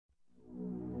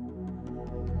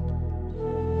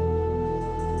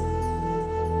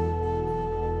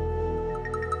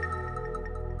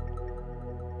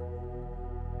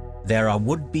There are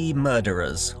would-be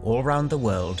murderers all around the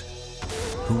world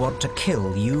who want to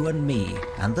kill you and me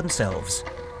and themselves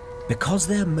because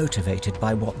they're motivated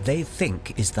by what they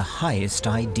think is the highest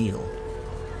ideal.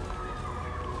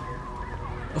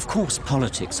 Of course,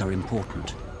 politics are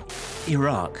important.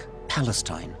 Iraq,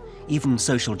 Palestine, even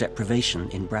social deprivation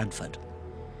in Bradford.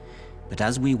 But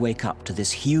as we wake up to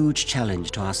this huge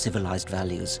challenge to our civilized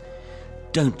values,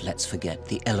 don't let's forget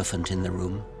the elephant in the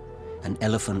room, an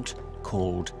elephant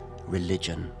called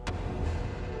religion.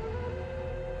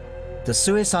 The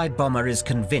suicide bomber is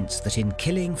convinced that in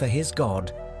killing for his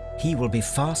God, he will be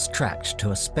fast-tracked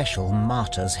to a special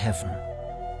martyr's heaven.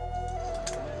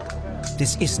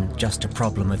 This isn't just a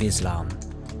problem of Islam.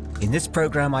 In this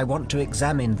program, I want to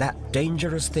examine that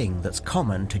dangerous thing that's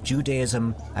common to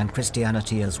Judaism and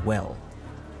Christianity as well.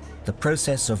 The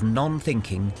process of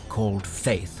non-thinking called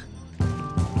faith.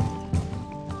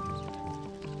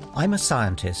 I'm a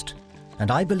scientist, and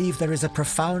I believe there is a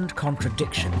profound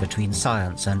contradiction between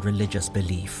science and religious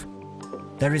belief.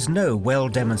 There is no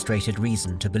well-demonstrated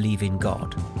reason to believe in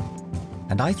God.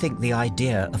 And I think the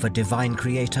idea of a divine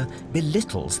creator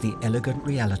belittles the elegant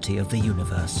reality of the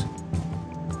universe.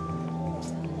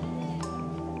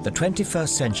 The 21st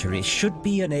century should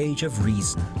be an age of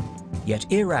reason,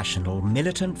 yet irrational,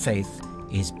 militant faith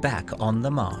is back on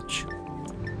the march.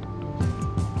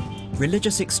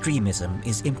 Religious extremism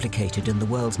is implicated in the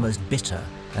world's most bitter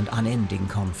and unending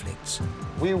conflicts.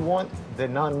 We want the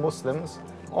non-Muslims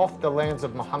off the lands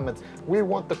of Muhammad. We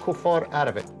want the kuffar out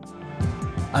of it.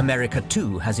 America,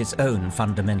 too, has its own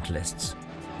fundamentalists.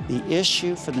 The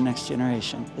issue for the next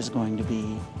generation is going to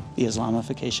be the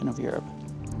Islamification of Europe.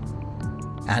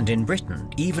 And in Britain,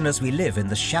 even as we live in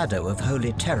the shadow of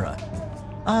holy terror,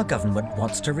 our government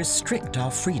wants to restrict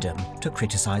our freedom to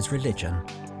criticize religion.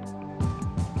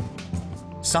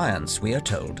 Science, we are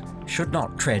told, should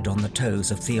not tread on the toes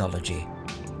of theology.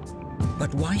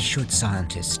 But why should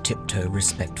scientists tiptoe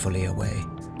respectfully away?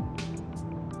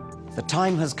 The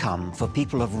time has come for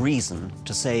people of reason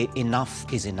to say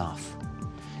enough is enough.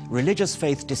 Religious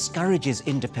faith discourages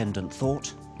independent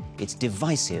thought, it's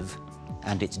divisive,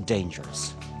 and it's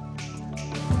dangerous.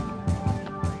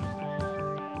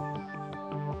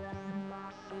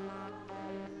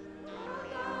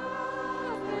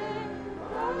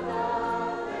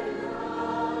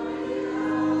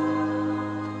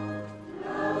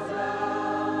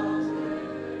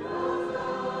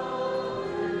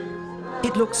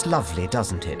 It looks lovely,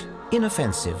 doesn't it?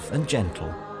 Inoffensive and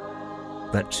gentle.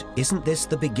 But isn't this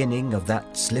the beginning of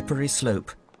that slippery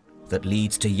slope that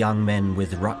leads to young men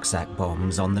with rucksack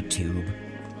bombs on the tube?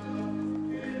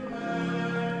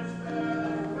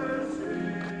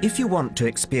 If you want to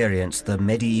experience the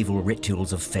medieval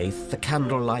rituals of faith, the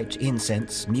candlelight,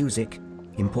 incense, music,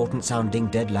 important-sounding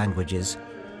dead languages,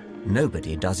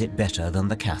 nobody does it better than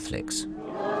the Catholics.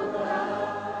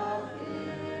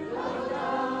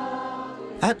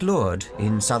 At Lourdes,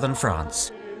 in southern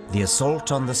France, the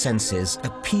assault on the senses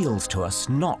appeals to us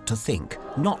not to think,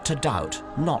 not to doubt,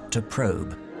 not to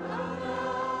probe.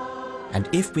 And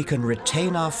if we can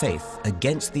retain our faith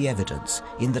against the evidence,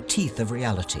 in the teeth of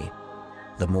reality,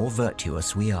 the more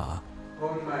virtuous we are.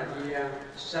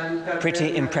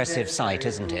 Pretty impressive sight,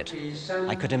 isn't it?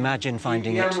 I could imagine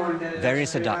finding it very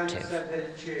seductive.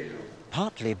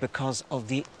 Partly because of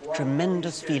the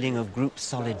tremendous feeling of group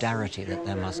solidarity that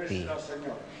there must be.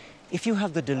 If you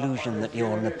have the delusion that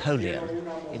you're Napoleon,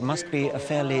 it must be a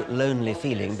fairly lonely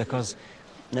feeling because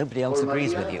nobody else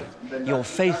agrees with you. Your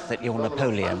faith that you're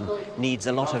Napoleon needs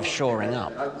a lot of shoring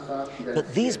up.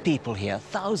 But these people here,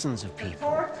 thousands of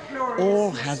people,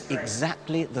 all have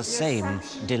exactly the same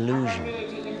delusion.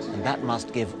 And that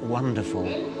must give wonderful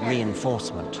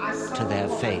reinforcement to their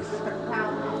faith.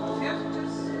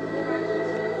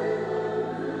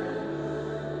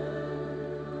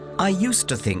 I used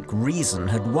to think reason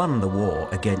had won the war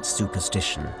against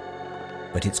superstition,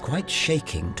 but it's quite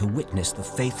shaking to witness the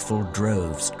faithful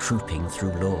droves trooping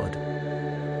through Lourdes.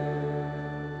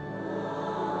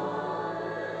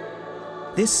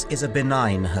 This is a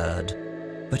benign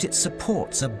herd, but it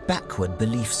supports a backward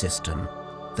belief system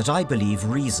that I believe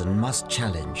reason must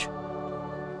challenge.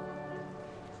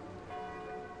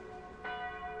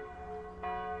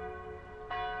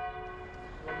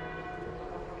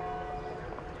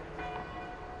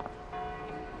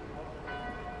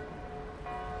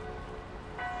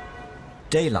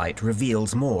 Daylight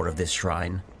reveals more of this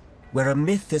shrine, where a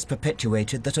myth is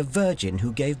perpetuated that a virgin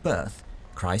who gave birth,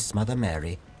 Christ's Mother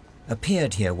Mary,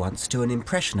 appeared here once to an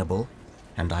impressionable,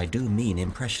 and I do mean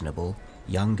impressionable,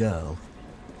 young girl.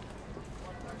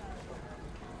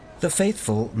 The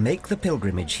faithful make the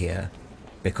pilgrimage here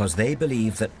because they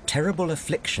believe that terrible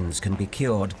afflictions can be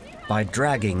cured by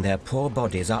dragging their poor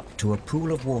bodies up to a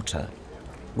pool of water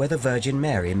where the Virgin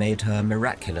Mary made her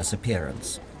miraculous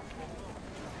appearance.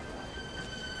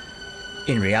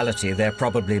 In reality, they're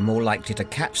probably more likely to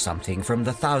catch something from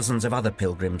the thousands of other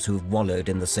pilgrims who've wallowed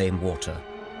in the same water.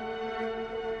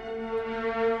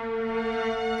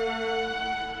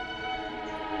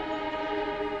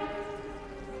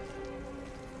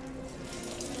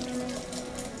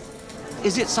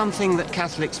 Is it something that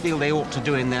Catholics feel they ought to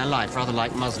do in their life, rather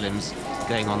like Muslims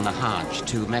going on the Hajj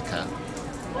to Mecca?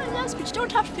 Well, yes, but you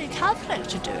don't have to be Catholic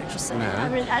to do it, you see. No. I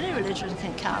mean, any religion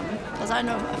can, because I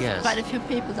know Yes. quite a few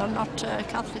people that are not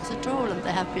Catholics at all, and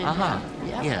they have been.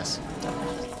 Yeah. Yes.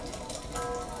 Definitely.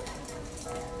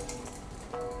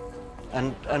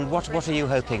 And what are you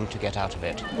hoping to get out of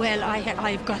it? Well,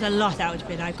 I've got a lot out of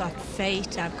it. I've got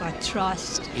faith, I've got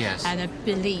trust, Yes. and a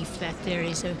belief that there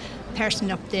is a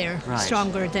person up there Right.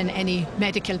 stronger than any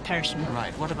medical person.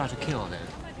 Right, what about a cure then?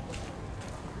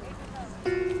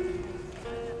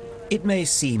 It may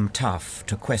seem tough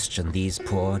to question these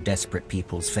poor, desperate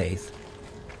people's faith.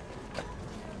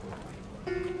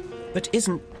 But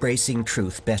isn't bracing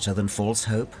truth better than false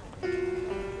hope?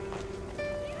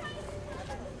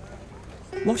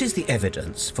 What is the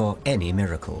evidence for any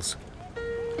miracles?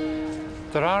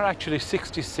 There are actually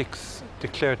 66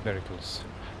 declared miracles.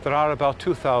 There are about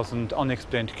 2,000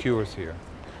 unexplained cures here.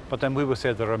 But then we would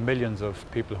say there are millions of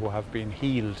people who have been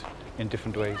healed in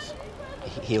different ways.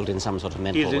 Healed in some sort of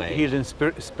mental way? Healed in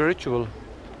spiritual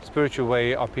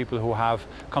way, or people who have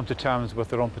come to terms with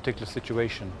their own particular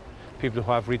situation. People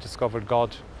who have rediscovered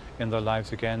God in their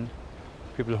lives again.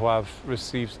 People who have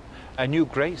received a new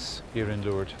grace here in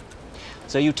Lourdes.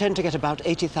 So you tend to get about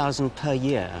 80,000 per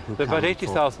year who There are come about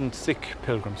 80,000 sick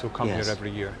pilgrims who come Yes. here every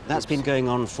year. That's been going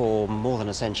on for more than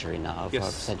a century now, for Yes.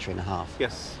 a century and a half.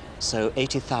 Yes. So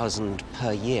 80,000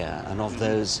 per year, and of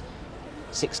those,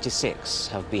 66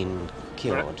 have been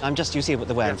cured. Correct. I'm just, you see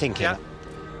the way I'm thinking. Yeah.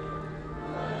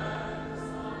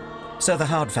 So the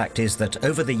hard fact is that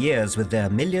over the years, with their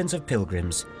millions of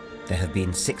pilgrims, there have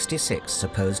been 66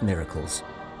 supposed miracles.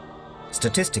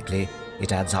 Statistically,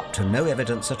 it adds up to no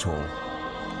evidence at all.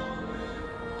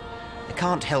 I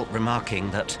can't help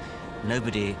remarking that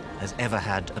nobody has ever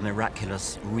had a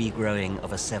miraculous regrowing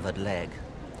of a severed leg.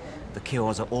 The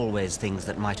cures are always things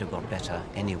that might have got better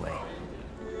anyway.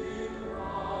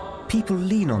 People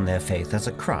lean on their faith as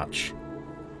a crutch,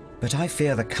 but I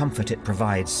fear the comfort it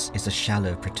provides is a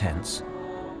shallow pretense.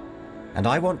 And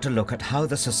I want to look at how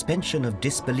the suspension of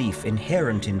disbelief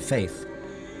inherent in faith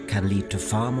can lead to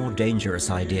far more dangerous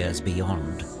ideas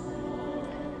beyond.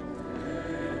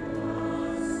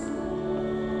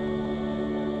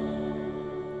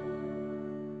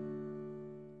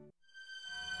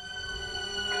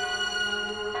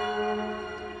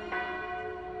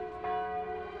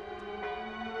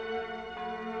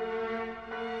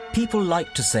 People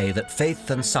like to say that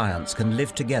faith and science can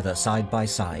live together side by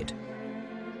side,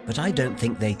 but I don't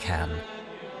think they can.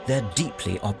 They're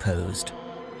deeply opposed.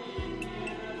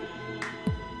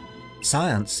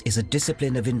 Science is a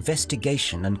discipline of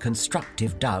investigation and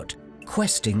constructive doubt,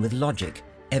 questing with logic,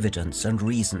 evidence and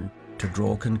reason to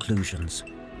draw conclusions.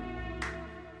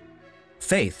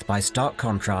 Faith, by stark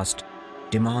contrast,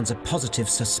 demands a positive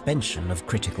suspension of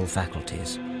critical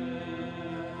faculties.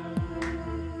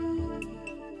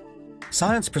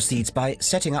 Science proceeds by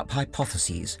setting up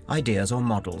hypotheses, ideas or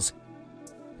models,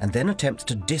 and then attempts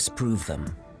to disprove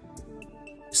them.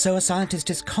 So a scientist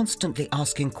is constantly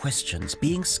asking questions,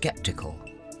 being skeptical.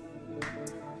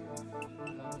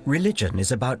 Religion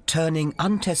is about turning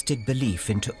untested belief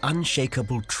into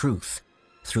unshakable truth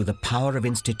through the power of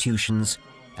institutions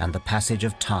and the passage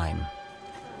of time.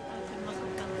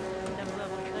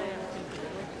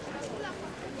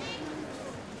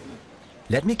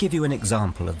 Let me give you an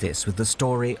example of this with the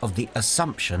story of the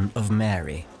Assumption of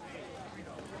Mary.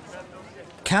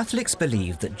 Catholics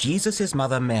believe that Jesus'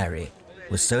 mother Mary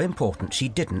was so important she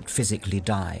didn't physically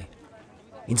die.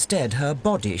 Instead, her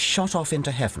body shot off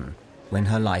into heaven when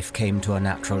her life came to a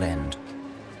natural end.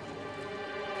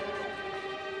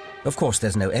 Of course,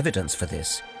 there's no evidence for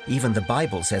this. Even the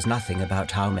Bible says nothing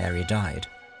about how Mary died.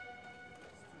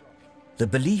 The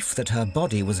belief that her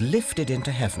body was lifted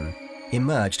into heaven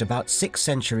emerged about 6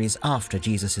 centuries after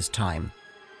Jesus' time,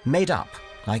 made up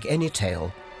like any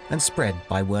tale and spread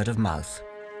by word of mouth.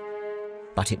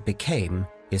 But it became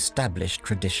established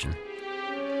tradition.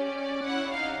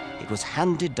 It was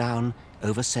handed down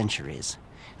over centuries.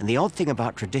 And the odd thing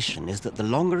about tradition is that the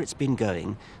longer it's been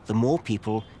going, the more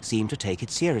people seem to take it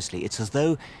seriously. It's as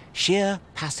though sheer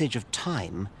passage of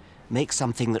time makes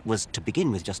something that was, to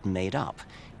begin with, just made up,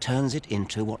 turns it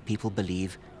into what people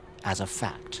believe as a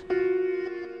fact.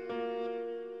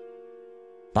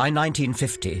 By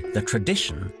 1950, the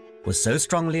tradition was so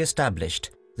strongly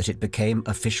established that it became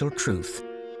official truth.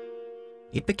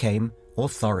 It became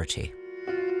authority.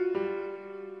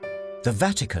 The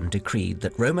Vatican decreed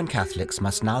that Roman Catholics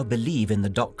must now believe in the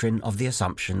doctrine of the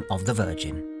Assumption of the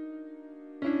Virgin.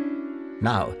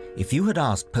 Now, if you had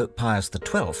asked Pope Pius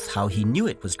XII how he knew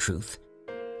it was truth,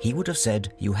 he would have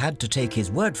said you had to take his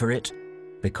word for it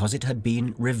because it had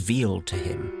been revealed to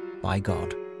him by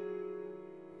God.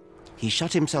 He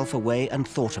shut himself away and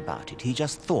thought about it. He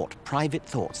just thought private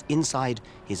thoughts inside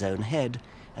his own head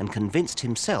and convinced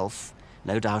himself,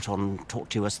 no doubt on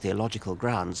tortuous theological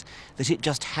grounds, that it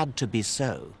just had to be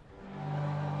so.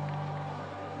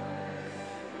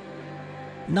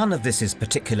 None of this is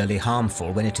particularly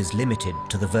harmful when it is limited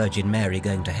to the Virgin Mary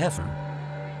going to heaven.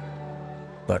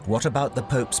 But what about the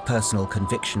Pope's personal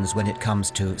convictions when it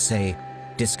comes to, say,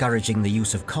 discouraging the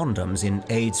use of condoms in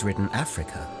AIDS-ridden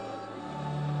Africa?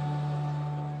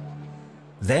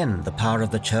 Then the power of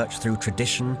the Church through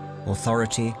tradition,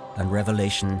 authority, and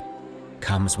revelation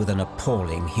comes with an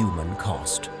appalling human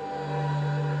cost.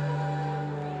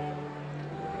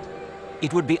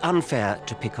 It would be unfair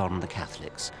to pick on the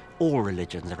Catholics. All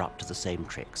religions are up to the same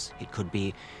tricks. It could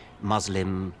be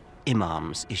Muslim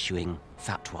imams issuing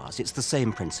fatwas. It's the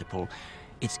same principle.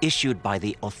 It's issued by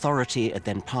the authority, it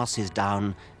then passes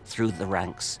down through the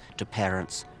ranks to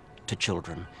parents, to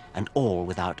children, and all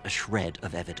without a shred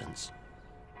of evidence.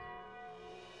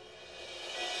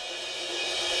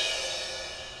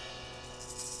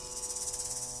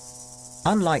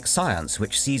 Unlike science,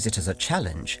 which sees it as a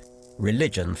challenge,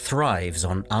 religion thrives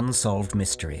on unsolved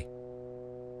mystery.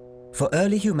 For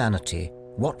early humanity,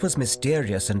 what was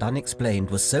mysterious and unexplained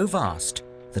was so vast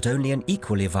that only an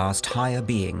equally vast higher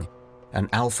being, an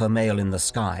alpha male in the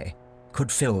sky,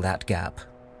 could fill that gap.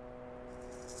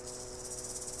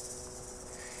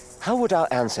 How would our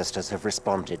ancestors have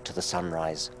responded to the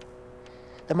sunrise?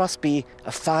 There must be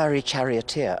a fiery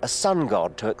charioteer, a sun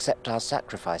god to accept our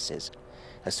sacrifices,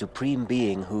 a supreme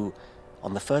being who,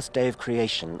 on the first day of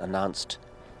creation, announced,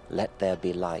 "Let there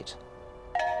be light."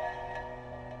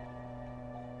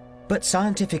 But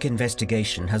scientific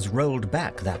investigation has rolled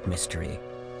back that mystery.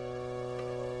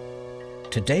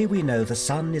 Today we know the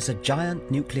sun is a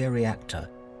giant nuclear reactor,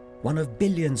 one of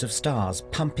billions of stars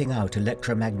pumping out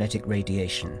electromagnetic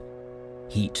radiation,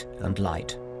 heat and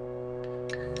light.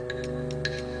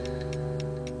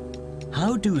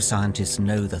 How do scientists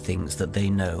know the things that they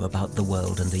know about the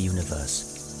world and the universe?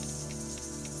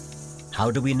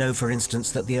 How do we know, for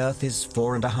instance, that the Earth is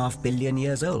 4.5 billion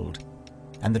years old,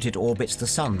 and that it orbits the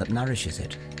sun that nourishes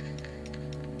it?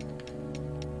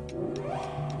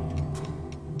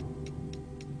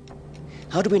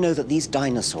 How do we know that these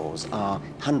dinosaurs are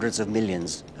hundreds of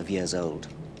millions of years old?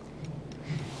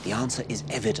 The answer is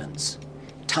evidence.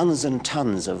 Tons and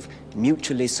tons of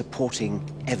mutually supporting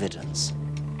evidence.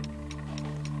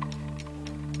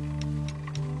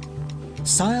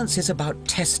 Science is about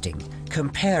testing,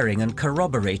 comparing and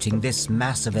corroborating this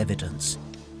mass of evidence,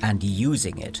 and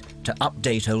using it to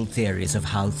update old theories of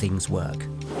how things work.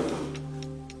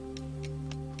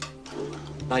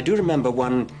 I do remember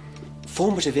one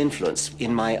formative influence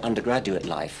in my undergraduate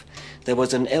life. There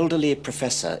was an elderly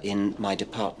professor in my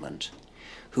department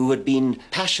who had been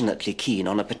passionately keen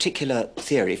on a particular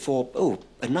theory for,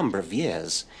 a number of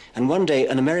years. And one day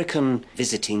an American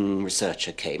visiting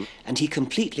researcher came and he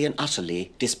completely and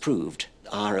utterly disproved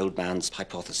our old man's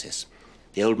hypothesis.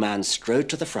 The old man strode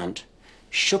to the front,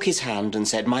 shook his hand and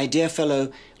said, "My dear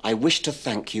fellow, I wish to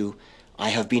thank you. I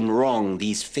have been wrong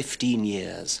these 15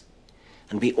 years.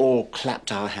 And we all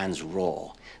clapped our hands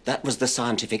raw. That was the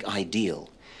scientific ideal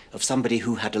of somebody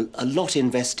who had a lot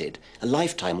invested, a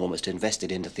lifetime almost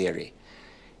invested into theory.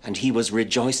 And he was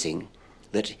rejoicing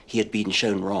that he had been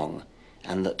shown wrong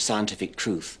and that scientific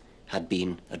truth had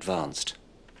been advanced.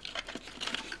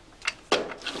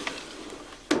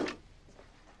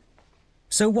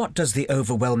 So what does the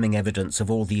overwhelming evidence of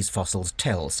all these fossils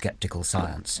tell skeptical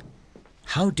science?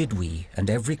 How did we and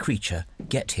every creature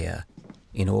get here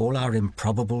in all our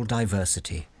improbable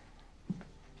diversity?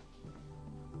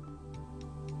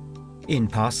 In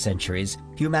past centuries,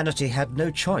 humanity had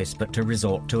no choice but to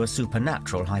resort to a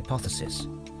supernatural hypothesis.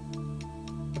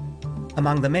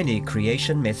 Among the many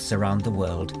creation myths around the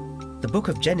world, the Book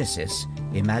of Genesis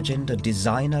imagined a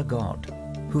designer God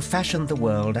who fashioned the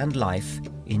world and life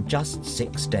in just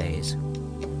 6 days.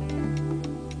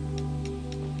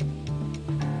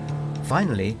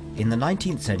 Finally, in the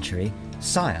 19th century,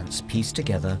 science pieced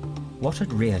together what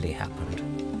had really happened.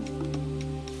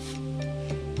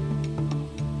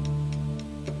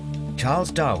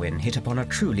 Charles Darwin hit upon a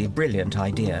truly brilliant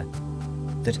idea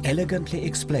that elegantly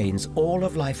explains all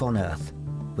of life on Earth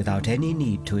without any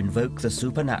need to invoke the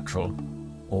supernatural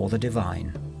or the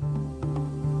divine.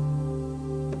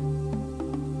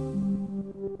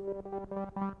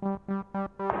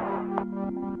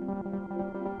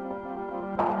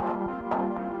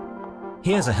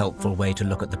 Here's a helpful way to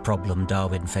look at the problem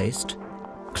Darwin faced: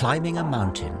 climbing a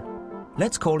mountain.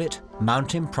 Let's call it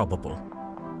Mount Improbable.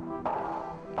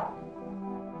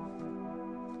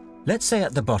 Let's say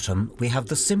at the bottom we have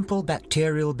the simple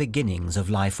bacterial beginnings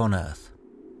of life on Earth.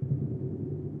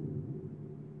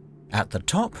 At the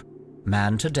top,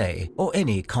 man today, or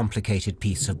any complicated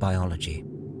piece of biology.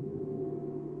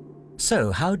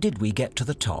 So how did we get to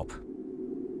the top?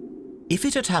 If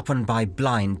it had happened by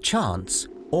blind chance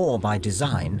or by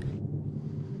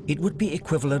design, it would be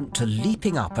equivalent to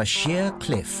leaping up a sheer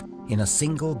cliff in a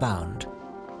single bound.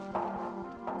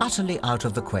 Utterly out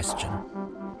of the question.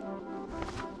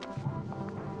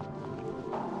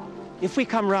 If we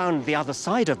come round the other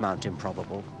side of Mount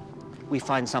Improbable, we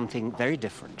find something very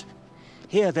different.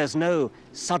 Here there's no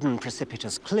sudden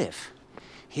precipitous cliff.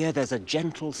 Here there's a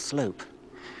gentle slope,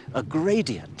 a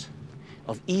gradient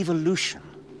of evolution.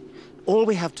 All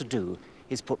we have to do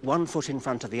is put one foot in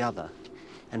front of the other,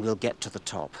 and we'll get to the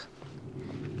top.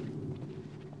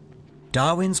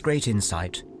 Darwin's great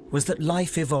insight was that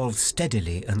life evolved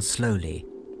steadily and slowly,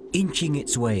 inching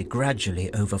its way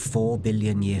gradually over 4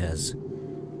 billion years.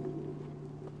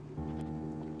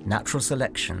 Natural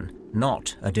selection,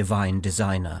 not a divine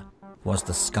designer, was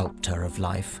the sculptor of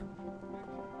life.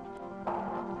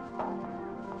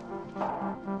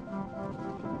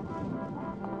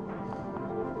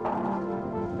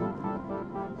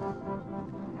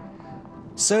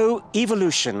 So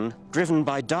evolution, driven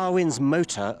by Darwin's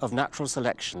motor of natural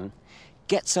selection,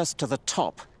 gets us to the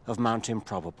top of Mount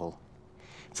Improbable,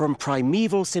 from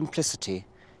primeval simplicity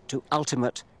to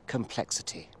ultimate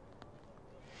complexity.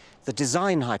 The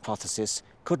design hypothesis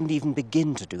couldn't even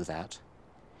begin to do that,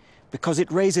 because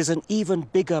it raises an even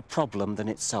bigger problem than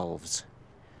it solves.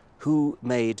 Who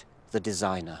made the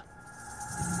designer?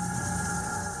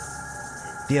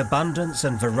 The abundance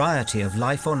and variety of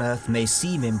life on Earth may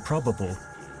seem improbable,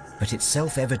 but it's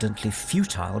self-evidently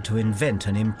futile to invent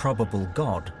an improbable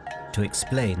God to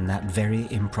explain that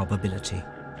very improbability.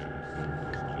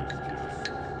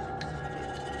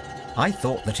 I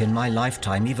thought that in my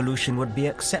lifetime evolution would be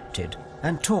accepted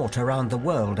and taught around the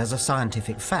world as a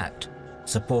scientific fact,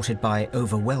 supported by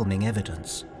overwhelming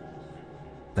evidence.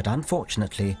 But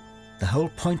unfortunately, the whole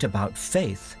point about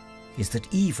faith is that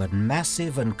even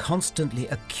massive and constantly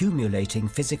accumulating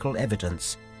physical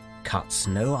evidence cuts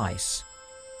no ice.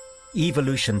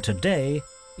 Evolution today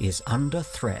is under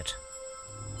threat.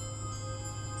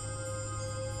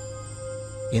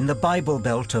 In the Bible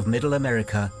Belt of Middle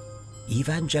America,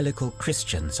 evangelical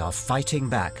Christians are fighting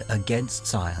back against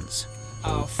science.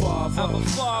 Our Father,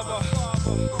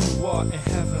 who art in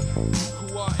heaven,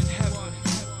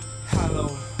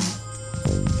 hallowed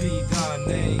be thy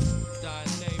name.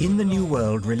 In the New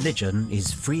World, religion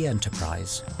is free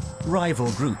enterprise.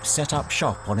 Rival groups set up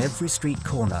shop on every street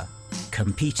corner,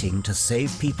 competing to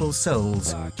save people's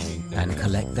souls and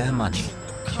collect their money.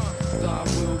 Thy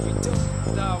will be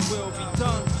done, thy will be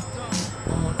done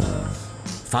on earth.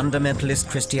 Fundamentalist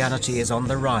Christianity is on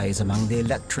the rise among the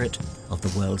electorate of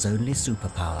the world's only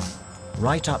superpower,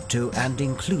 right up to and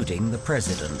including the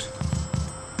president.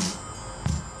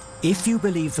 If you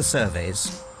believe the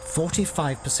surveys,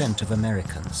 45% of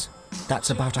Americans, that's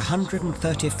about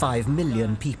 135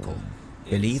 million people,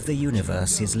 believe the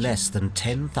universe is less than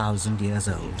 10,000 years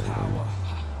old. Power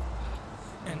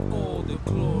and all the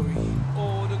glory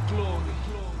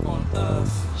on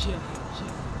earth,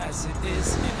 as it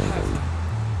is in heaven.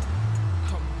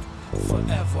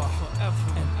 Forever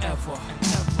and ever.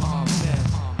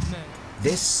 Amen.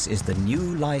 This is the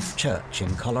New Life Church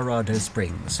in Colorado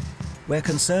Springs, where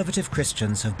conservative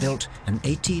Christians have built an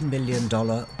 $18 million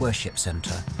worship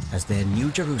center as their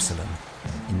New Jerusalem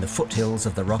in the foothills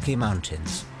of the Rocky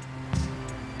Mountains.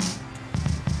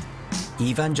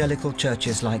 Evangelical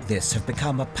churches like this have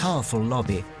become a powerful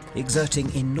lobby, exerting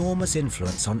enormous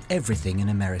influence on everything in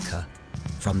America,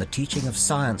 from the teaching of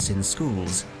science in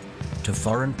schools to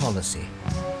foreign policy.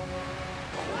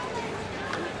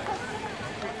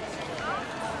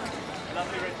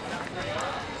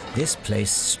 This place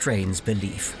strains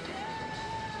belief.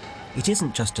 It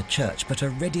isn't just a church, but a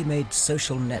ready-made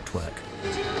social network.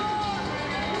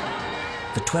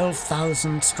 The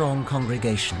 12,000-strong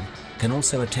congregation can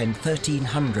also attend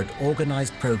 1,300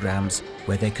 organized programs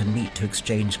where they can meet to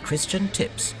exchange Christian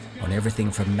tips on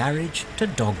everything from marriage to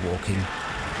dog walking.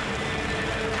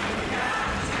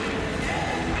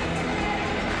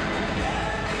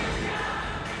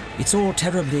 It's all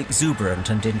terribly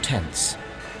exuberant and intense.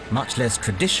 Much less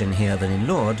tradition here than in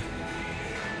Lourdes,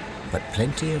 but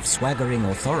plenty of swaggering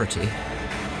authority.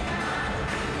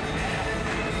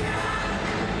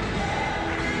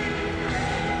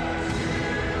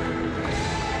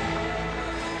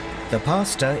 The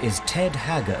pastor is Ted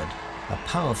Haggard, a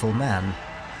powerful man,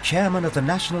 chairman of the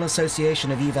National Association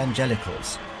of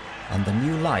Evangelicals, and the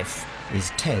new life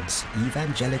is Ted's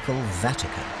Evangelical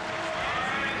Vatican.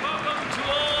 Welcome to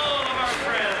all of our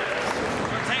friends.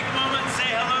 We'll take a moment and say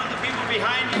hello to the people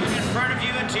behind you, in front of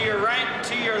you, and to your right, and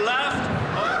to your left.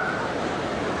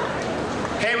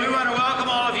 Hey, we want to welcome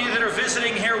all of you that are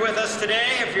visiting here with us today.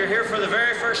 If you're here for the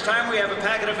very first time, we have a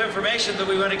packet of information that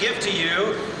we want to give to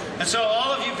you. And so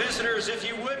all of you visitors, if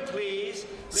you would please...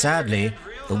 Sadly,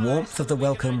 the warmth of the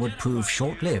welcome would prove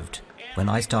short-lived when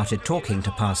I started talking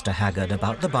to Pastor Haggard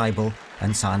about the Bible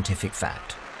and scientific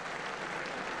fact.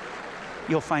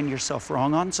 You'll find yourself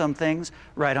wrong on some things,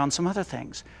 right on some other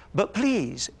things. But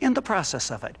please, in the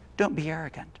process of it, don't be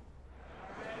arrogant.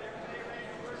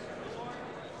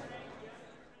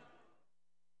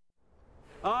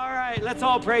 All right, let's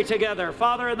all pray together.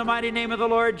 Father, in the mighty name of the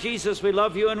Lord Jesus, we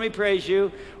love you and we praise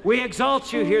you. We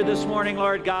exalt you here this morning,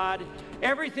 Lord God.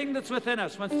 Everything that's within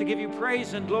us wants to give you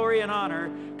praise and glory and honor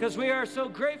because we are so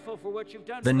grateful for what you've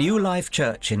done. The New Life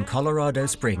Church in Colorado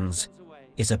Springs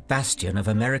is a bastion of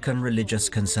American religious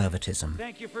conservatism.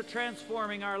 Thank you for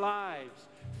transforming our lives.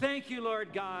 Thank you,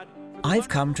 Lord God. I've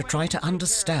come to try to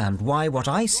understand why what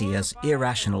I see as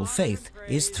irrational faith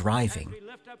is thriving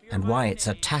and why it's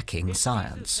attacking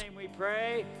science. We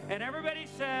pray, and everybody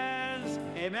says,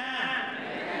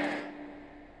 amen.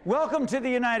 Welcome to the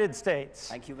United States.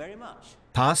 Thank you very much.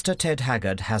 Pastor Ted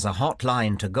Haggard has a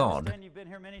hotline to God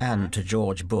and to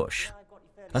George Bush.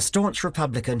 A staunch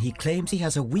Republican, he claims he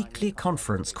has a weekly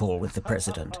conference call with the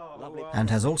president and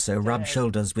has also rubbed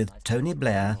shoulders with Tony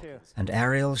Blair and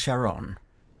Ariel Sharon.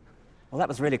 Well, that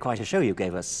was really quite a show you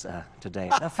gave us today.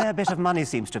 A fair bit of money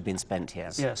seems to have been spent here.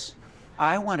 Yes.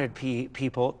 I wanted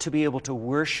people to be able to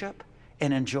worship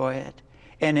and enjoy it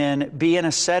and be in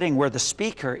a setting where the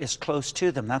speaker is close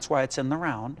to them. That's why it's in the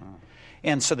round.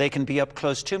 And so they can be up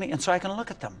close to me and so I can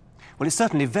look at them. Well, it's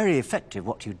certainly very effective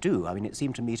what you do. I mean, it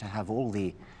seemed to me to have all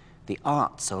the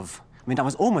arts of... I mean, I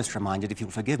was almost reminded, if you'll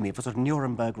forgive me, of a sort of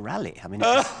Nuremberg rally. I mean,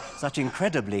 such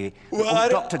incredibly... Well,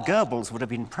 Dr. Goebbels would have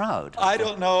been proud. I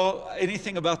don't know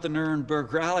anything about the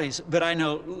Nuremberg rallies, but I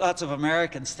know lots of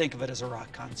Americans think of it as a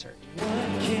rock concert. What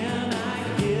can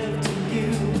I give to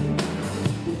you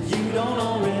you don't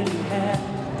already have?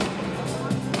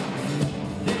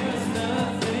 There's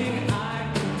nothing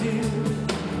I can do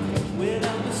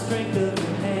without the strength of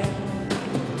your hand.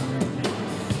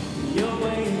 Your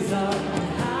ways are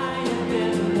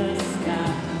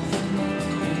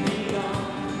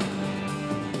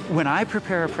when I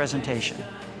prepare a presentation,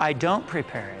 I don't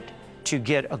prepare it to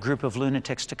get a group of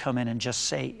lunatics to come in and just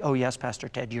say, oh yes, Pastor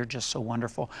Ted, you're just so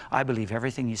wonderful. I believe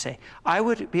everything you say. I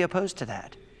would be opposed to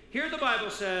that. Here the Bible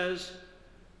says,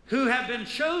 who have been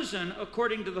chosen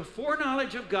according to the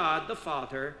foreknowledge of God the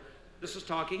Father. This is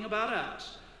talking about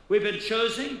us. We've been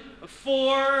chosen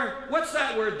for, what's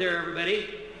that word there, everybody?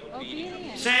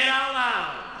 Obedience. Say it out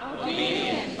loud.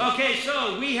 Obedience. Okay,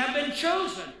 so we have been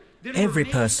chosen. Every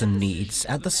person needs,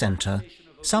 at the center,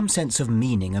 some sense of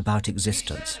meaning about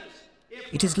existence.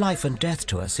 It is life and death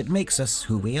to us. It makes us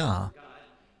who we are.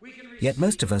 Yet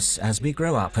most of us, as we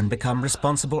grow up and become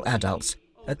responsible adults,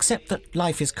 accept that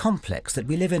life is complex, that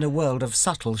we live in a world of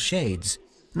subtle shades,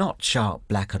 not sharp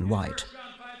black and white.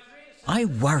 I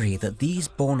worry that these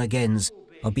born-agains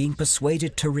are being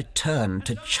persuaded to return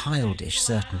to childish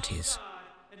certainties.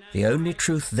 The only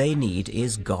truth they need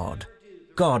is God.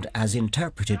 God as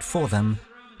interpreted for them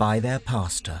by their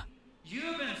pastor.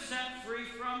 You've been set free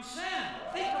from sin.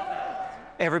 Think of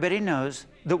that. Everybody knows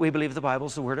that we believe the Bible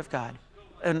is the Word of God.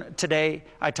 And today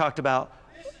I talked about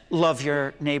love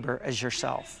your neighbor as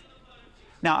yourself.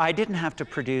 Now, I didn't have to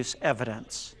produce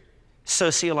evidence,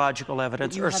 sociological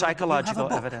evidence or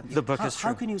psychological evidence. The book is true.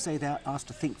 How can you say they're asked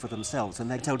to think for themselves and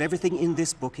they're told everything in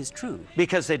this book is true?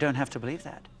 Because they don't have to believe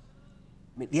that.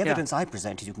 I mean, the evidence I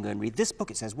presented, you can go and read this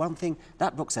book, it says one thing,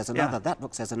 that book says another, that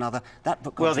book says another, that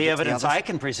book Well, the contradicts evidence the others. I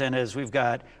can present is we've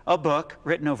got a book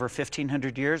written over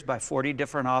 1,500 years by 40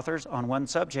 different authors on one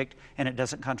subject, and it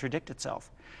doesn't contradict itself.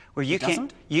 Where you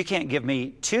can't give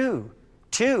me two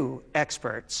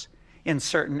experts in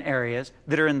certain areas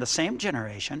that are in the same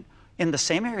generation, in the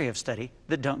same area of study,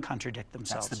 that don't contradict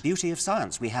themselves. That's the beauty of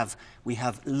science. We have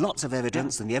lots of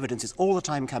evidence, and the evidence is all the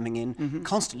time coming in,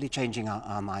 constantly changing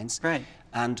our minds. Right.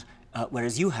 And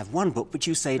whereas you have one book which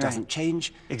you say doesn't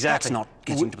change. Exactly. That's not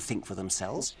getting to think for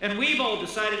themselves. And we've all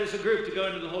decided as a group to go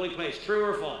into the holy place. True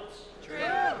or false? True.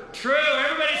 True.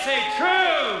 Everybody say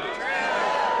true. True.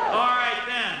 All right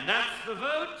then, that's the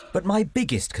vote. But my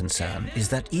biggest concern is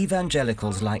that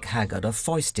evangelicals like Haggard are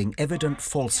foisting evident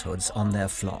falsehoods on their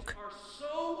flock.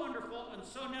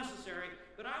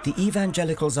 The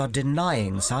evangelicals are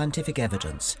denying scientific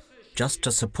evidence just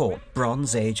to support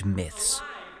Bronze Age myths.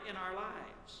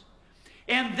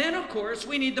 And then, of course,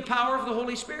 we need the power of the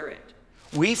Holy Spirit.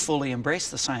 We fully embrace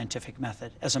the scientific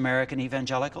method as American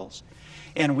evangelicals.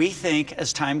 And we think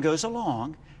as time goes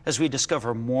along, as we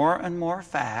discover more and more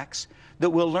facts, that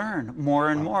we'll learn more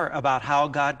and more about how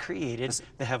God created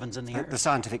the heavens and the earth. The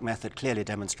scientific method clearly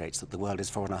demonstrates that the world is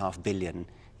 4.5 billion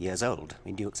years old. I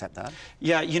mean, do you accept that?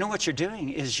 Yeah, you know what you're doing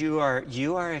is you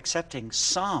are accepting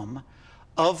some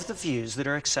of the views that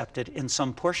are accepted in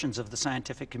some portions of the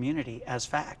scientific community as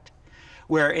fact.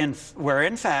 Where in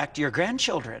fact your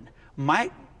grandchildren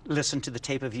might listen to the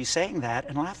tape of you saying that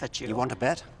and laugh at you. You want to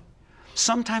bet?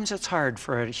 Sometimes it's hard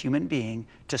for a human being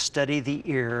to study the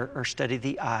ear or study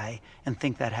the eye and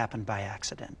think that happened by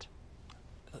accident.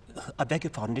 I beg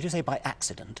your pardon, did you say by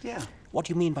accident? Yeah. What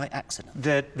do you mean by accident?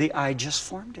 That the eye just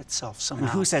formed itself somehow.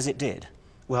 And who says it did?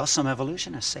 Well, some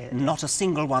evolutionists say it did. Not a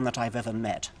single one that I've ever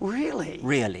met. Really?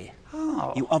 Really.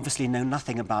 Oh. You obviously know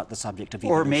nothing about the subject of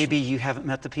evolution. Or maybe you haven't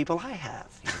met the people I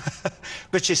have.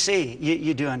 But you see,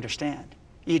 you do understand.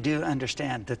 You do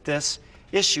understand that this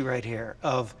issue right here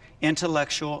of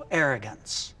intellectual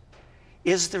arrogance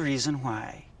is the reason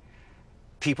why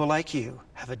people like you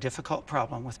have a difficult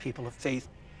problem with people of faith.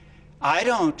 I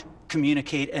don't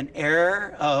communicate an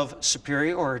air of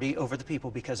superiority over the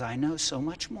people because I know so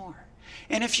much more.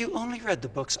 And if you only read the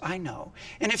books I know,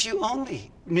 and if you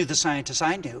only knew the scientists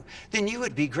I knew, then you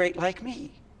would be great like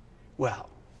me. Well,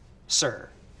 sir,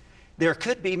 there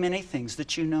could be many things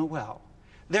that you know well.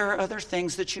 There are other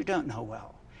things that you don't know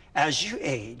well. As you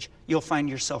age, you'll find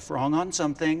yourself wrong on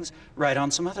some things, right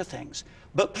on some other things.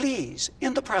 But please,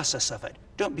 in the process of it,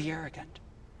 don't be arrogant.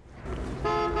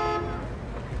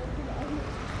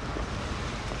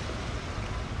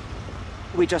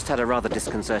 We just had a rather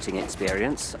disconcerting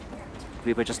experience.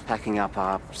 We were just packing up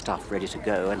our stuff ready to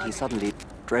go, and he suddenly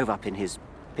drove up in his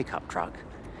pickup truck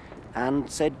and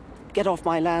said, "Get off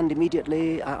my land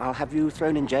immediately, I'll have you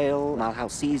thrown in jail, I'll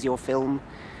seize your film."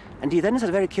 And he then said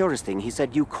a very curious thing. He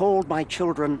said, "You called my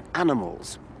children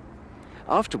animals."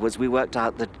 Afterwards, we worked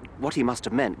out that what he must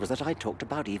have meant was that I talked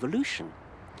about evolution.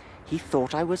 He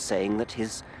thought I was saying that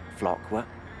his flock were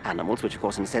animals, which of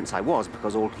course in a sense I was,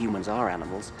 because all humans are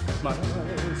animals.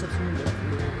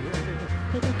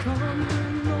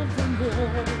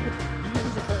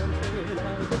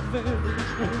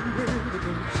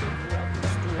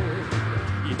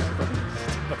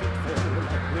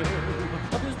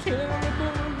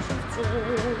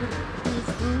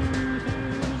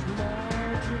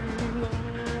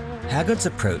 Haggard's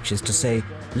approach is to say,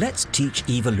 let's teach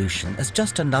evolution as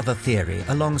just another theory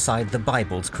alongside the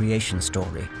Bible's creation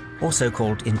story, also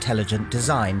called intelligent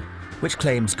design, which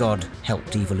claims God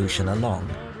helped evolution along.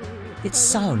 It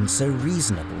sounds so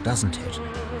reasonable, doesn't it?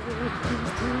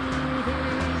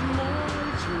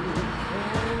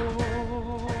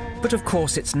 But of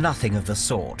course it's nothing of the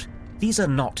sort. These are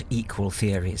not equal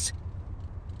theories.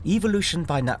 Evolution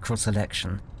by natural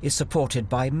selection is supported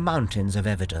by mountains of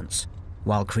evidence,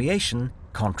 while creation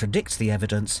contradicts the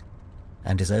evidence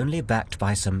and is only backed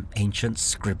by some ancient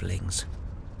scribblings.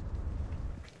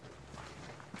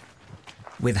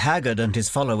 With Haggard and his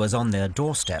followers on their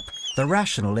doorstep, the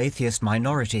rational atheist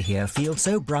minority here feel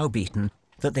so browbeaten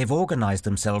that they've organized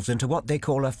themselves into what they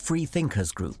call a free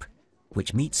thinkers group,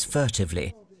 which meets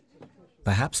furtively,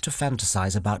 perhaps to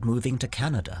fantasize about moving to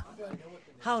Canada.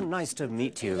 How nice to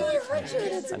meet you. Oh, Richard,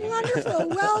 it's wonderful.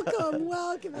 Welcome,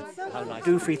 welcome. It's so nice.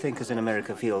 Do free thinkers in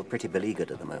America feel pretty beleaguered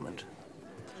at the moment?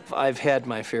 I've had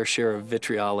my fair share of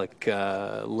vitriolic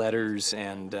letters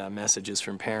and messages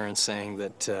from parents saying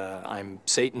that I'm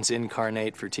Satan's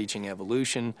incarnate for teaching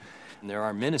evolution. And there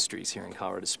are ministries here in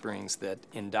Colorado Springs that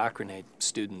indoctrinate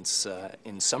students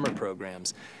in summer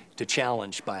programs to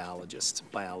challenge biologists,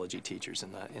 biology teachers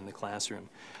in the classroom.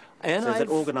 And so is it an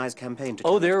organized campaign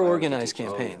to they're organized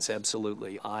campaigns,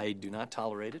 absolutely. I do not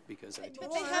tolerate it because I teach.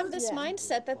 But they have this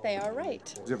mindset that they are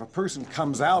right. If a person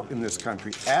comes out in this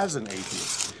country as an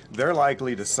atheist, they're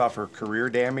likely to suffer career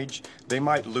damage. They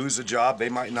might lose a job. They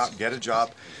might not get a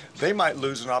job. They might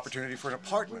lose an opportunity for an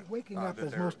apartment. Waking up,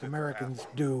 as most Americans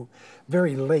do,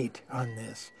 very late on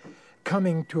this,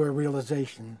 coming to a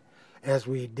realization, as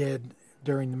we did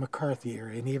during the McCarthy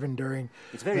era, and even during...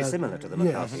 It's very similar to the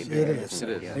McCarthy period, isn't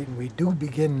it? Yes. And we do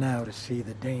begin now to see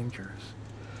the dangers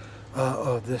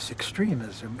of this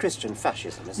extremism. Christian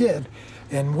fascism, isn't it?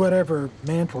 Yeah, and whatever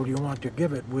mantle you want to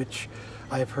give it, which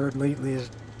I've heard lately is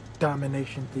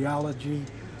domination theology,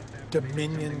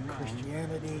 dominion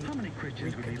Christianity. How many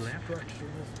Christians would be left?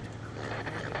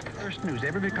 The person who's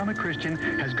ever become a Christian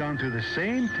has gone through the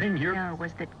same thing here. No,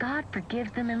 was that God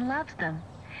forgives them and loves them.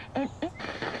 And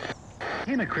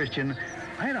in a Christian,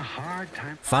 I had a hard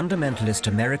time. Fundamentalist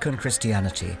American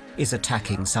Christianity is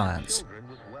attacking science.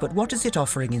 But what is it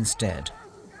offering instead?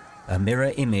 A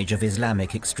mirror image of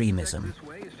Islamic extremism.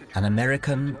 An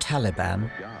American Taliban.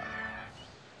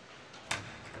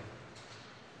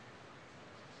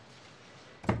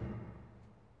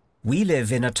 We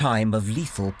live in a time of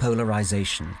lethal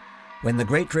polarization, when the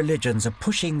great religions are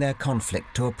pushing their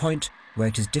conflict to a point where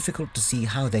it is difficult to see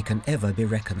how they can ever be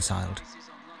reconciled.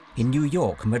 In New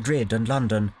York, Madrid, and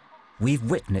London, we've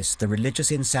witnessed the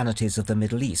religious insanities of the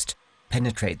Middle East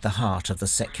penetrate the heart of the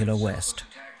secular West.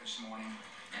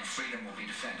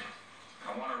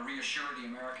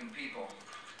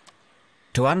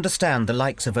 To understand the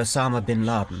likes of Osama bin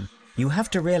Laden, you have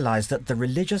to realize that the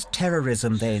religious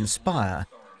terrorism they inspire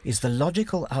is the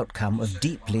logical outcome of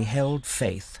deeply held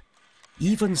faith.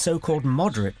 Even so-called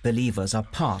moderate believers are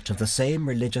part of the same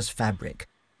religious fabric.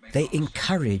 They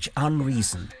encourage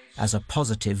unreason as a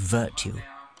positive virtue.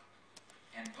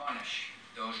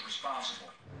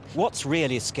 What's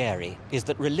really scary is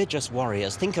that religious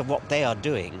warriors think of what they are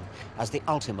doing as the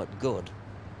ultimate good.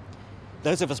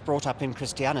 Those of us brought up in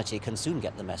Christianity can soon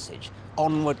get the message.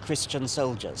 Onward, Christian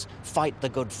soldiers, fight the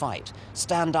good fight.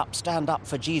 Stand up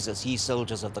for Jesus, ye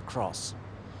soldiers of the cross.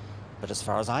 But as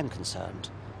far as I'm concerned,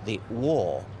 the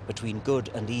war between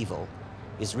good and evil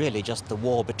is really just the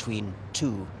war between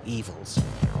two evils.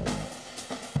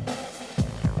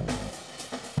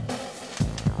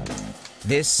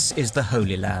 This is the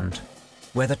Holy Land,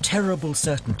 where the terrible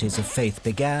certainties of faith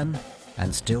began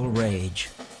and still rage.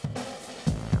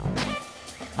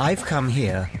 I've come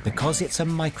here because it's a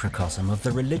microcosm of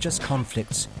the religious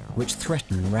conflicts which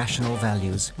threaten rational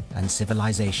values and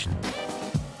civilization.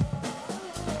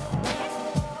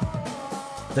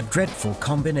 The dreadful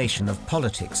combination of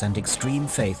politics and extreme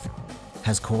faith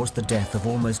has caused the death of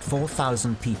almost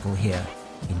 4,000 people here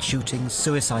in shootings,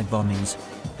 suicide bombings,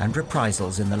 and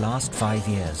reprisals in the last 5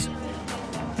 years.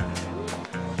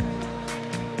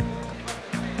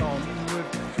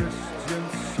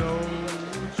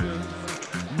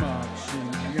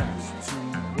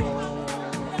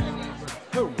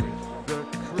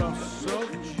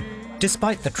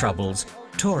 Despite the troubles,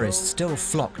 tourists still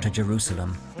flock to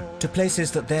Jerusalem, to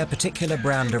places that their particular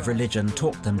brand of religion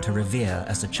taught them to revere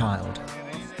as a child.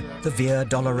 The Via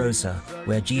Dolorosa,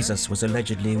 where Jesus was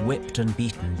allegedly whipped and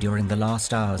beaten during the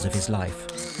last hours of his life.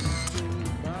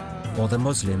 Or the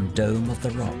Muslim Dome of the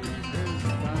Rock.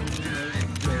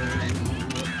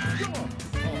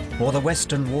 Or the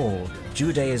Western Wall,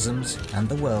 Judaism's and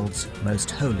the world's most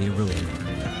holy ruin.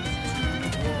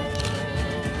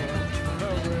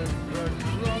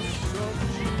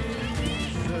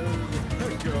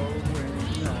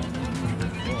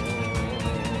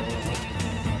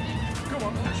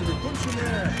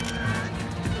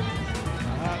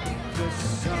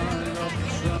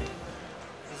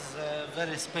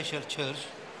 Special church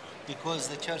because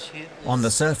the church here on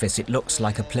the surface it looks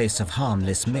like a place of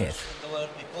harmless myth.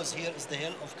 Because here is the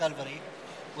hill of Calvary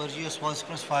where Jesus was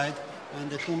crucified and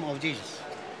the tomb of Jesus.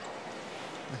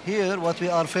 Here what we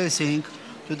are facing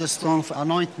to the stone of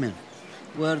anointment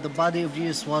where the body of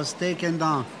Jesus was taken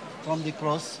down from the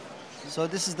cross. So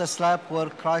this is the slab where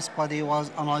Christ's body was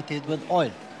anointed with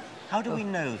oil. How do we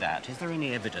know that? Is there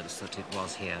any evidence that it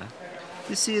was here?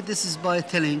 You see, this is by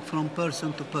telling from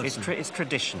person to person. It's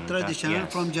tradition. Tradition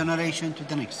yes. From generation to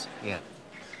the next. Yeah.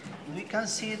 We can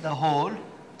see the hole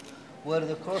where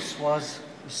the cross was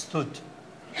stood,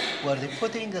 where they're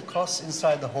putting the cross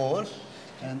inside the hole,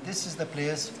 and this is the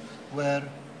place where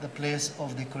the place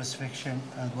of the crucifixion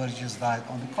and where Jesus died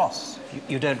on the cross.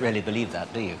 You don't really believe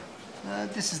that, do you?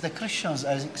 This is the Christians,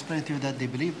 I explained to you that they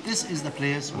believe this is the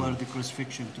place where the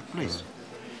crucifixion took place.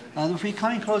 And if we're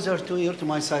coming closer to here, to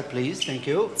my side, please, thank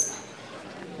you.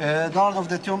 Down of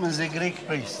the tomb is a Greek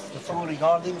priest, the stone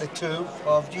regarding the tomb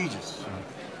of Jesus.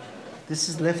 This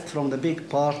is left from the big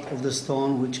part of the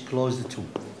stone which closed the tomb.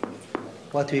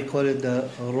 What we call it the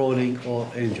rolling or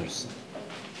angels.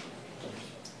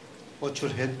 Watch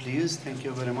your head, please. Thank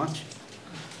you very much.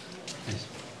 Yes.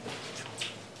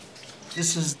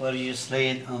 This is where you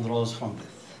laid and rose from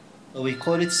death. We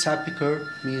call it sepulchre,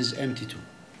 means empty tomb.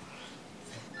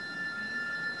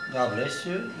 God bless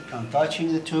you. You can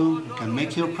touching the tomb. You can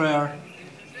make your prayer.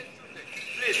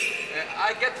 Please,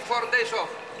 I get 4 days off.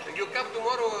 You come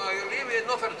tomorrow, you leave,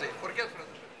 no Thursday. Forget it.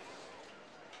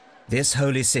 This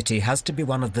holy city has to be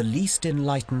one of the least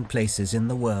enlightened places in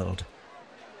the world.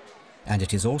 And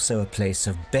it is also a place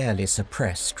of barely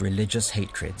suppressed religious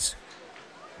hatreds.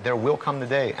 There will come the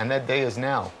day, and that day is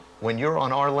now, when you're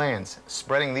on our lands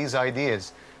spreading these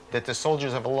ideas that the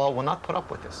soldiers of Allah will not put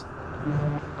up with this.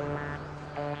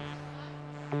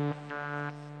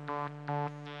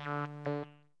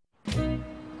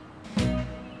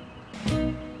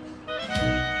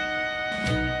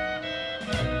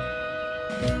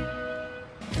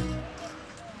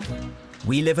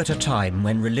 We live at a time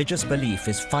when religious belief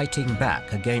is fighting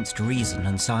back against reason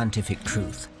and scientific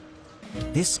truth.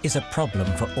 This is a problem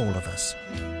for all of us,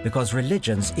 because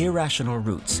religion's irrational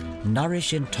roots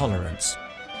nourish intolerance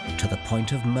to the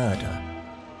point of murder.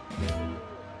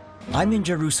 I'm in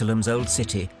Jerusalem's old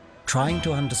city, trying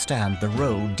to understand the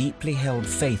role deeply held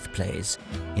faith plays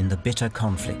in the bitter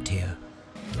conflict here.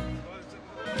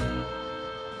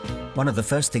 One of the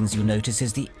first things you notice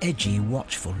is the edgy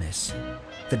watchfulness.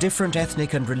 The different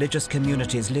ethnic and religious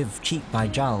communities live cheek by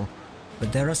jowl,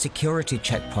 but there are security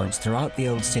checkpoints throughout the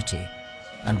old city,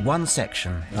 and one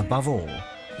section, above all,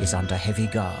 is under heavy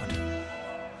guard.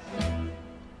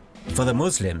 For the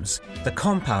Muslims, the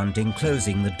compound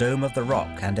enclosing the Dome of the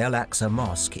Rock and Al-Aqsa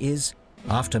Mosque is,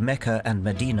 after Mecca and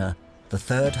Medina, the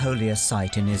third holiest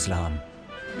site in Islam.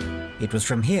 It was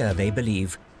from here, they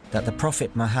believe, that the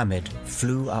Prophet Muhammad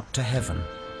flew up to heaven.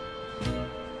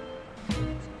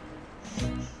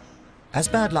 As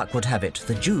bad luck would have it,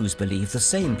 the Jews believe the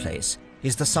same place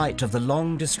is the site of the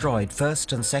long-destroyed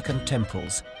First and Second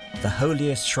Temples, the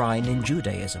holiest shrine in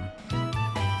Judaism.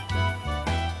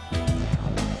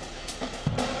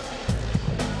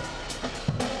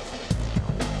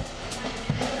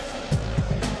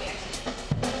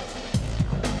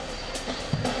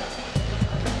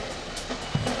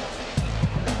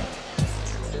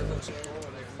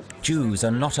 Jews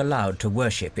are not allowed to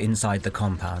worship inside the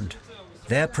compound.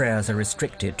 Their prayers are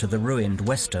restricted to the ruined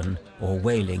Western or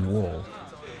Wailing Wall.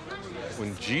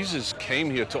 When Jesus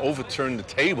came here to overturn the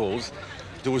tables,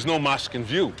 there was no mosque in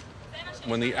view.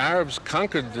 When the Arabs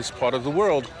conquered this part of the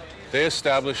world, they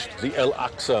established the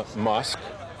Al-Aqsa Mosque,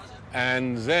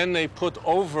 and then they put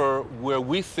over where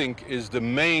we think is the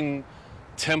main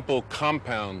temple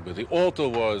compound, where the altar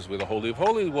was, where the Holy of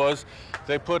Holies was,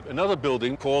 they put another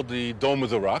building called the Dome of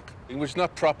the Rock, which is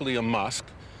not properly a mosque.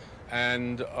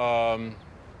 And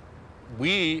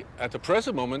we, at the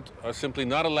present moment, are simply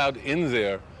not allowed in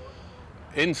there,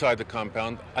 inside the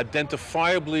compound,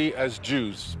 identifiably as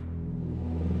Jews.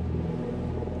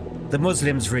 The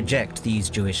Muslims reject these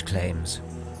Jewish claims.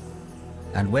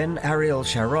 And when Ariel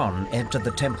Sharon entered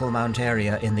the Temple Mount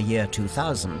area in the year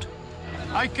 2000,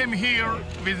 I came here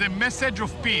with a message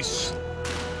of peace.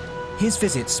 His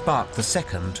visit sparked the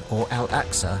second, or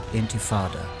Al-Aqsa,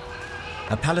 Intifada,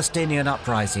 a Palestinian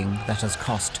uprising that has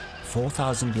cost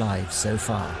 4,000 lives so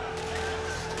far.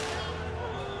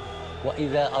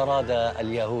 وإذا أراد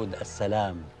اليهود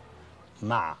السلام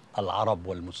مع العرب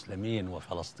والمسلمين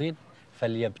وفلسطين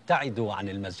فليبتعدوا عن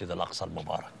المسجد الأقصى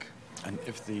المبارك. And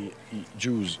if the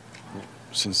Jews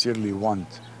sincerely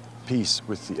want peace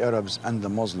with the Arabs and the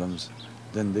Muslims,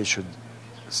 then they should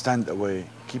stand away,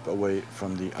 keep away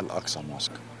from the Al-Aqsa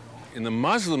Mosque. In the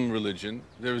Muslim religion,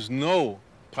 there is no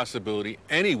possibility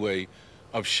anyway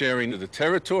of sharing the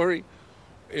territory.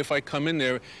 If I come in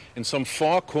there in some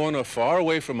far corner, far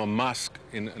away from a mosque,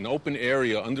 in an open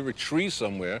area under a tree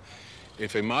somewhere,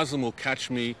 if a Muslim will catch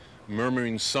me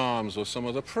murmuring psalms or some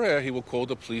other prayer, he will call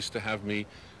the police to have me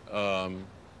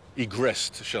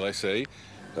egressed, shall I say.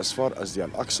 As far as the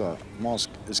Al-Aqsa Mosque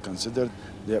is considered,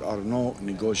 there are no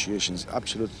negotiations,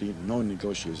 absolutely no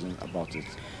negotiations about it.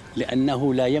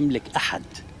 لأنه لا يملك أحد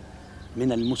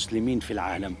من المسلمين في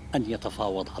العالم أن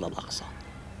يتفاوض على الأقصى.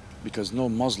 Because no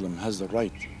Muslim has the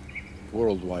right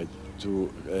worldwide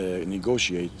to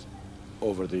negotiate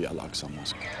over the Al-Aqsa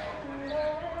Mosque.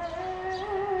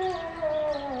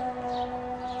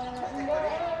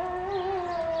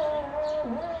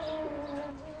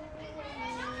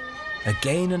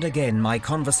 Again and again, my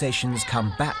conversations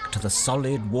come back to the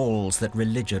solid walls that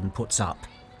religion puts up,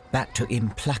 back to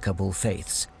implacable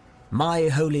faiths. My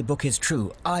holy book is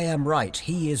true, I am right,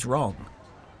 he is wrong.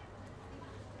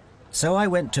 So I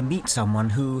went to meet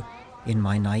someone who, in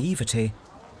my naivety,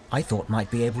 I thought might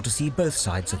be able to see both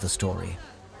sides of the story.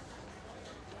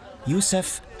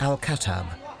 Yusuf al-Khattab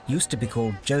used to be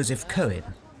called Joseph Cohen,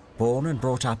 born and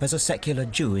brought up as a secular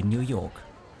Jew in New York.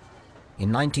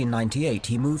 In 1998,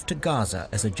 he moved to Gaza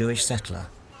as a Jewish settler.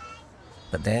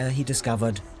 But there he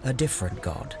discovered a different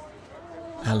God,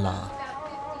 Allah.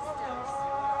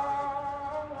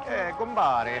 Hey,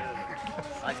 kumbari.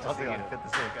 Nice to see you. Good to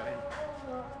see you.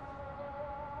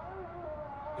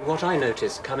 What I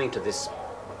notice coming to this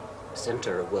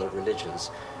center of world religions,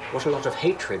 what a lot of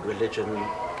hatred religion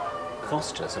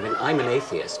fosters. I mean, I'm an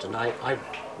atheist, and I'm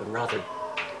rather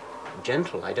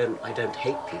gentle. I don't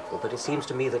hate people, but it seems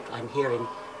to me that I'm hearing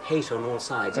hate on all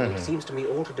sides, and it seems to me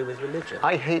all to do with religion.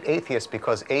 I hate atheists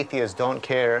because atheists don't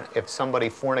care if somebody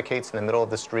fornicates in the middle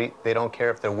of the street. They don't care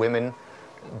if their women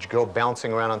go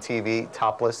bouncing around on TV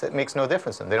topless. It makes no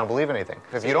difference to them. They don't believe in anything.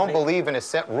 If you don't believe in a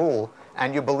set rule,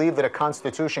 and you believe that a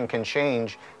constitution can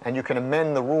change, and you can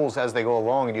amend the rules as they go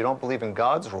along, and you don't believe in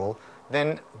God's rule,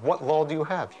 then what law do you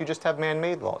have? You just have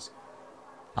man-made laws.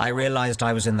 I realized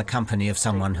I was in the company of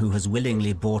someone who has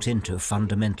willingly bought into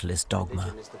fundamentalist dogma.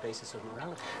 Religion is the basis of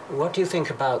morality. What do you think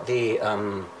about the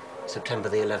September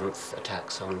the 11th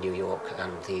attacks on New York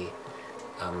and the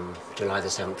July the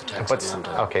 7th attacks on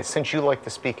London? Okay, since you like to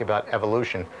speak about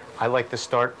evolution, I like to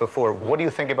start before. What do you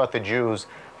think about the Jews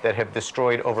that have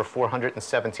destroyed over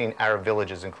 417 Arab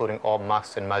villages, including all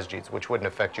mosques and masjids, which wouldn't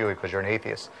affect you because you're an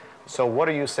atheist? So what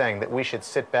are you saying, that we should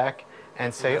sit back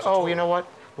and say, oh, you know what?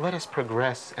 Let us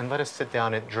progress and let us sit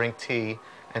down and drink tea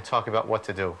and talk about what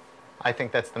to do? I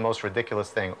think that's the most ridiculous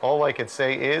thing. All I could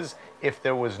say is, if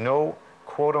there was no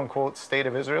quote-unquote state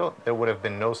of Israel, there would have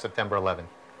been no September 11.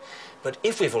 But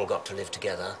if we've all got to live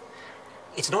together,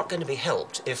 it's not going to be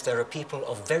helped if there are people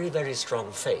of very, very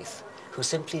strong faith who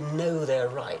simply know they're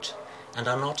right and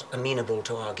are not amenable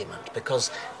to argument,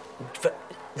 because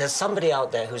there's somebody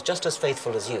out there who's just as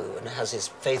faithful as you and has his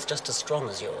faith just as strong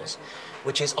as yours,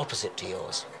 which is opposite to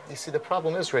yours. You see, the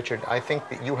problem is, Richard, I think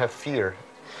that you have fear.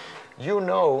 You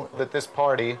know that this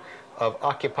party of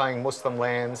occupying Muslim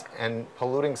lands and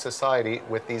polluting society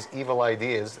with these evil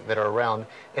ideas that are around,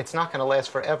 it's not going to last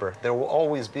forever. There will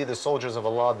always be the soldiers of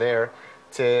Allah there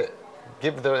to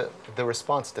give the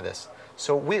response to this.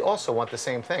 So we also want the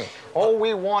same thing. All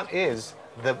we want is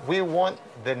that we want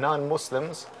the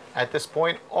non-Muslims at this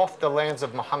point off the lands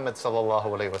of Muhammad sallallahu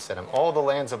alaihi wasallam. All the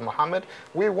lands of Muhammad,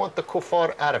 we want the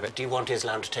kuffar out of it. Do you want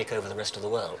Islam to take over the rest of the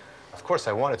world? Of course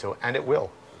I want it to, and it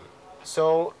will.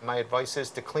 So my advice is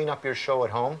to clean up your show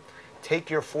at home, take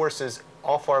your forces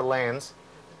off our lands,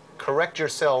 correct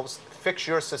yourselves, fix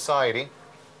your society,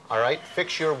 all right?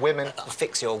 Fix your women.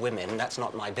 Fix your women, that's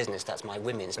not my business, that's my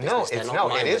women's business.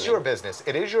 No, it is your business.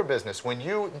 It is your business. When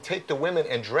you take the women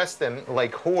and dress them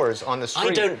like whores on the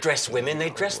street. I don't dress women, they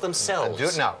dress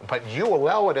themselves. No, but you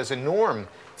allow it as a norm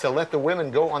to let the women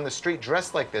go on the street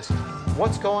dressed like this.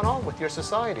 What's going on with your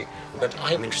society? But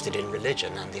I'm interested in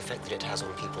religion and the effect that it has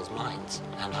on people's minds,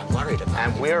 and I'm worried about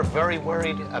it. And we're very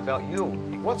worried about you.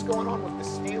 What's going on with the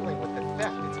stealing, with the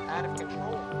theft? It's out of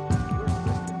control.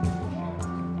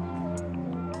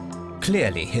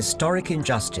 Clearly, historic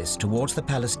injustice towards the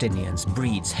Palestinians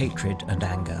breeds hatred and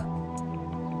anger.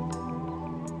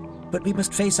 But we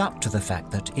must face up to the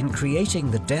fact that in creating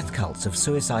the death cults of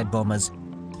suicide bombers,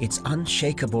 it's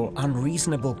unshakable,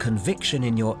 unreasonable conviction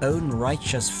in your own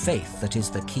righteous faith that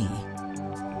is the key.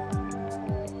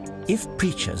 If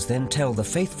preachers then tell the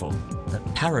faithful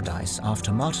that paradise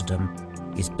after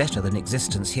martyrdom is better than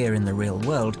existence here in the real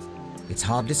world, it's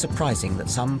hardly surprising that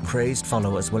some crazed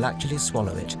followers will actually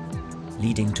swallow it,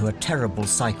 leading to a terrible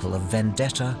cycle of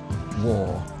vendetta,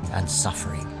 war, and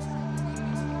suffering.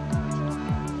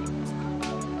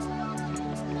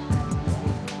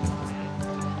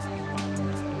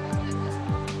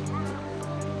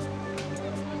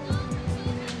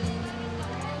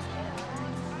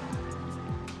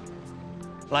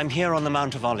 Well, I'm here on the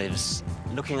Mount of Olives,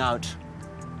 looking out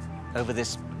over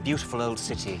this beautiful old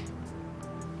city.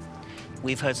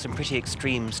 We've heard some pretty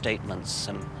extreme statements,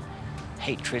 some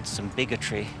hatred, some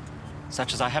bigotry,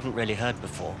 such as I haven't really heard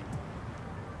before.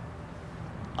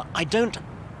 I don't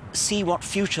see what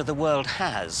future the world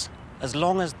has as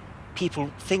long as people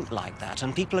think like that,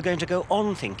 and people are going to go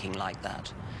on thinking like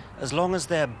that, as long as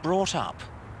they're brought up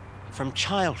from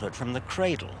childhood, from the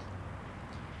cradle,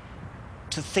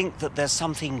 to think that there's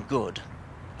something good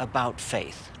about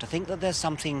faith, to think that there's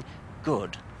something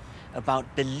good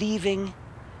about believing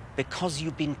because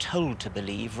you've been told to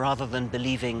believe rather than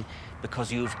believing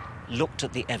because you've looked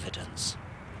at the evidence.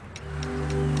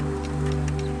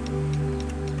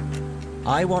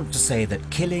 I want to say that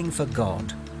killing for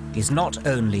God is not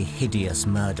only hideous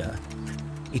murder,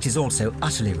 it is also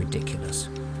utterly ridiculous.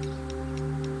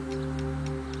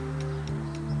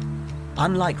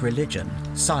 Unlike religion,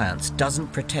 science doesn't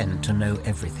pretend to know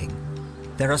everything.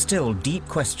 There are still deep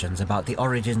questions about the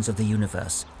origins of the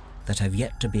universe that have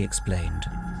yet to be explained.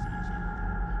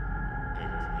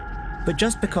 But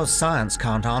just because science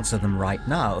can't answer them right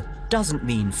now doesn't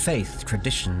mean faith,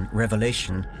 tradition,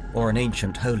 revelation, or an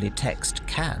ancient holy text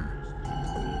can.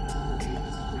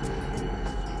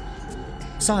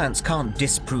 Science can't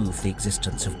disprove the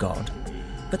existence of God,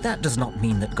 but that does not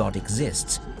mean that God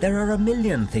exists. There are a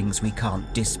million things we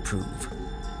can't disprove.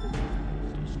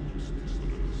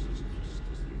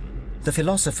 The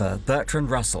philosopher Bertrand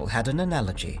Russell had an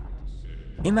analogy.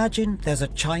 Imagine there's a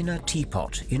china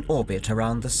teapot in orbit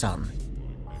around the sun.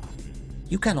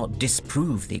 You cannot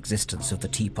disprove the existence of the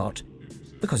teapot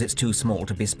because it's too small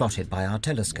to be spotted by our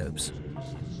telescopes.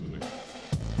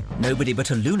 Nobody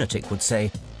but a lunatic would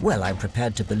say, well, I'm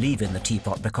prepared to believe in the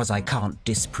teapot because I can't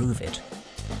disprove it.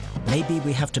 Maybe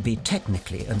we have to be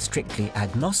technically and strictly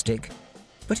agnostic,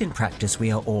 but in practice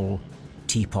we are all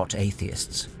teapot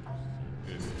atheists.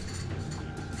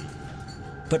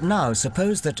 But now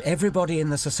suppose that everybody in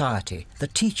the society, the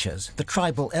teachers, the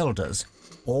tribal elders,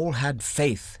 all had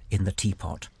faith in the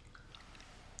teapot.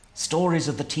 Stories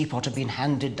of the teapot have been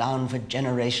handed down for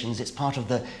generations. It's part of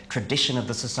the tradition of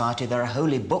the society. There are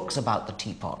holy books about the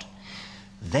teapot.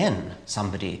 Then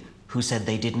somebody who said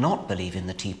they did not believe in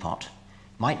the teapot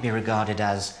might be regarded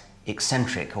as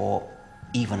eccentric or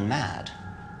even mad.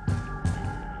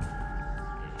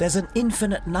 There's an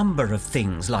infinite number of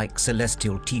things like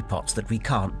celestial teapots that we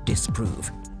can't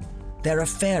disprove. There are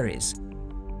fairies.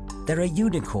 There are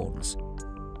unicorns.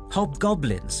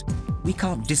 Hobgoblins. We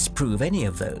can't disprove any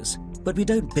of those, but we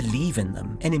don't believe in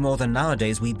them any more than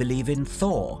nowadays we believe in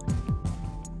Thor,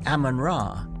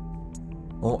 Amun-Ra,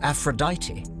 or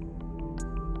Aphrodite.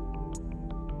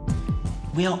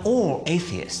 We are all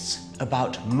atheists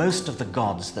about most of the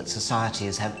gods that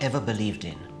societies have ever believed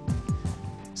in.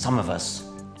 Some of us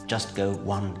just go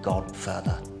one god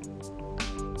further.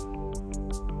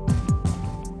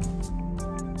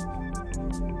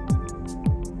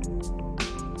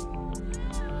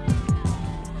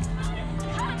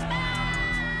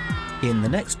 In the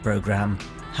next program,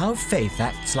 how faith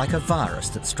acts like a virus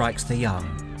that strikes the young,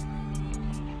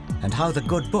 and how the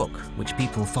good book, which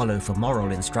people follow for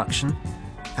moral instruction,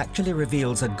 actually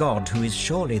reveals a God who is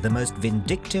surely the most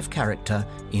vindictive character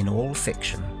in all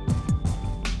fiction.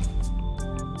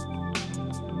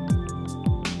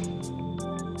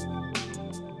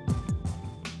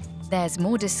 There's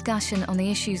more discussion on the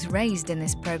issues raised in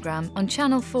this programme on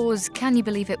Channel 4's Can You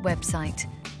Believe It website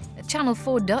at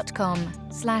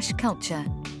channel4.com/culture.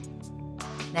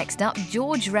 Next up,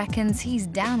 George reckons he's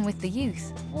down with the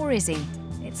youth. Or is he?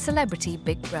 It's Celebrity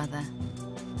Big Brother.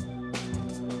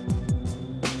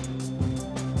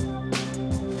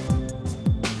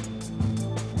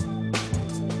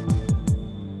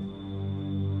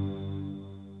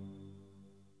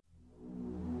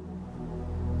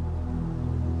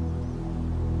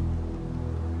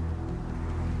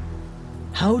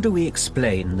 How do we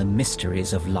explain the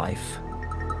mysteries of life?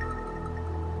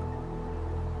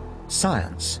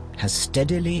 Science has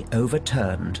steadily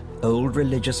overturned old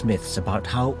religious myths about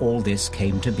how all this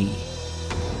came to be.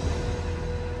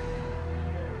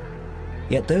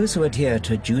 Yet those who adhere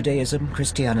to Judaism,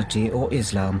 Christianity, or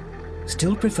Islam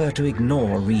still prefer to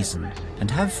ignore reason and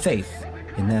have faith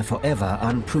in their forever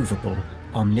unprovable,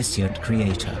 omniscient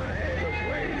Creator.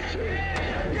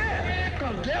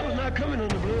 The devil's not coming in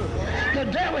the blood. The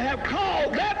devil have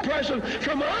called that person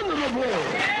from under the blood.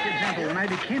 For example, when I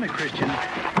became a Christian,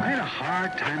 I had a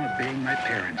hard time obeying my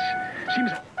parents.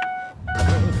 Seems.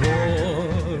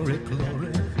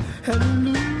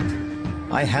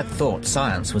 I had thought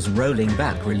science was rolling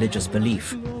back religious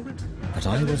belief, but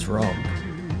I was wrong.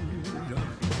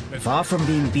 Far from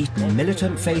being beaten,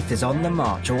 militant faith is on the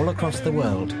march all across the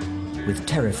world, with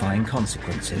terrifying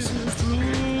consequences.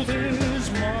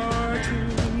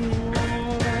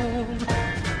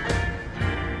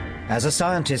 As a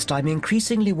scientist, I'm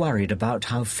increasingly worried about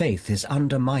how faith is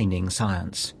undermining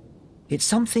science. It's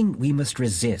something we must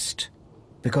resist,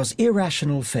 because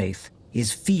irrational faith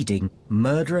is feeding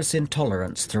murderous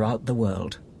intolerance throughout the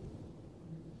world.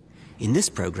 In this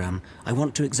program, I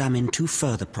want to examine two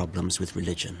further problems with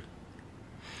religion.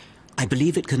 I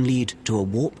believe it can lead to a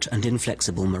warped and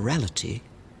inflexible morality,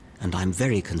 and I'm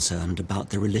very concerned about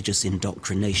the religious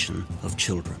indoctrination of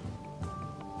children.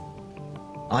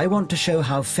 I want to show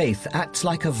how faith acts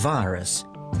like a virus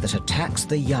that attacks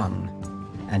the young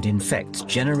and infects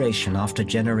generation after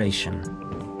generation.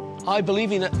 I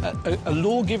believe in a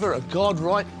lawgiver, a God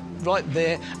right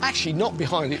there, actually not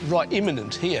behind it, right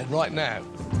imminent here, right now.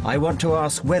 I want to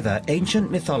ask whether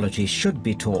ancient mythology should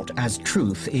be taught as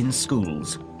truth in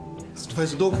schools.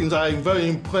 Professor Dawkins, I am very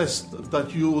impressed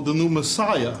that you're the new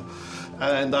Messiah.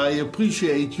 and I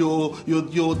appreciate your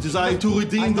desire to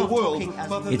redeem the world.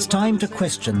 It's time to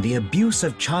question the abuse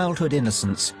of childhood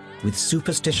innocence with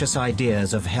superstitious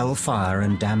ideas of hellfire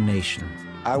and damnation.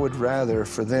 I would rather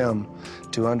for them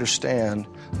to understand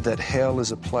that hell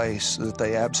is a place that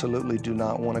they absolutely do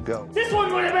not want to go. This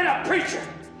one would have been a preacher.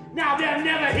 Now they'll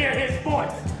never hear his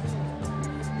voice.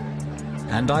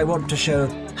 And I want to show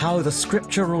how the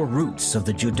scriptural roots of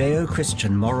the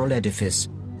Judeo-Christian moral edifice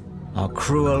are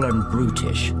cruel and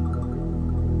brutish.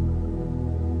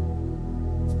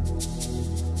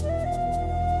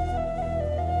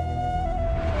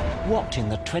 What in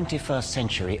the 21st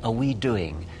century are we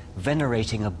doing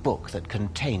venerating a book that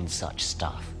contains such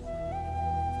stuff?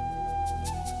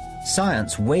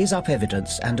 Science weighs up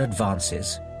evidence and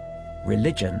advances.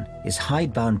 Religion is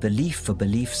hidebound belief for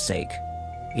belief's sake.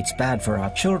 It's bad for our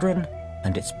children,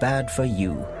 and it's bad for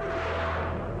you.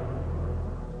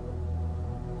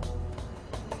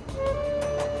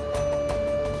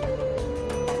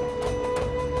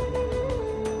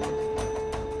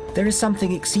 There is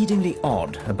something exceedingly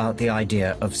odd about the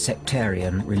idea of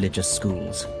sectarian religious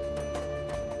schools.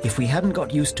 If we hadn't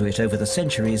got used to it over the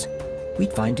centuries,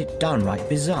 we'd find it downright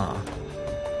bizarre.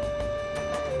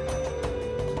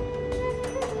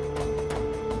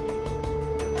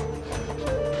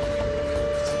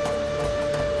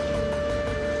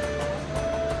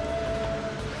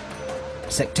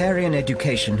 Sectarian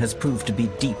education has proved to be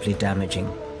deeply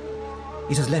damaging.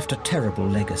 It has left a terrible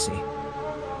legacy.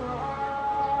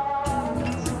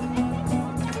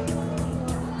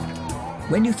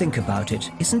 When you think about it,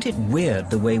 isn't it weird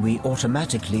the way we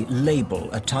automatically label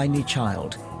a tiny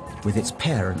child with its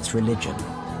parents' religion?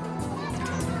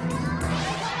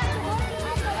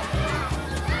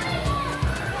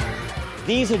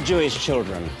 These are Jewish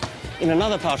children. In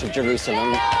another part of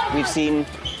Jerusalem, we've seen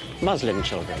Muslim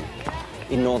children.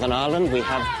 In Northern Ireland, we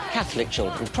have Catholic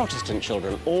children, Protestant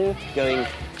children, all going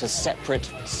to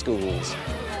separate schools.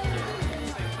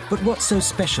 But what's so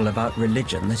special about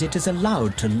religion that it is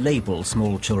allowed to label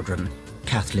small children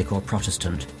Catholic or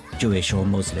Protestant, Jewish or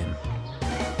Muslim?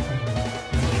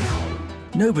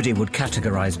 Nobody would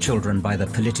categorize children by the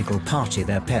political party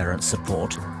their parents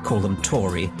support, call them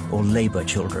Tory or Labour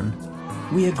children.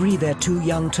 We agree they're too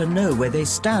young to know where they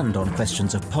stand on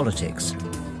questions of politics.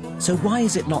 So why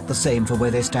is it not the same for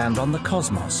where they stand on the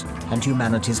cosmos and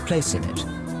humanity's place in it?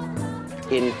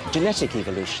 In genetic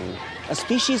evolution, a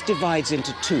species divides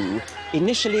into two,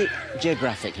 initially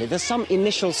geographically. There's some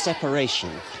initial separation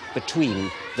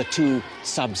between the two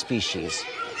subspecies,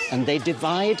 and they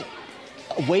divide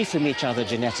away from each other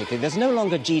genetically. There's no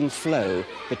longer gene flow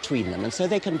between them, and so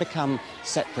they can become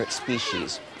separate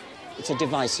species. It's a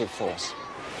divisive force.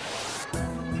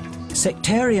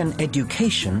 Sectarian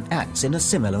education acts in a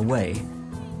similar way.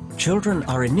 Children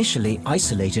are initially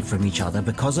isolated from each other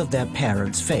because of their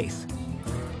parents' faith.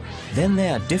 Then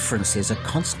their differences are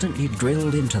constantly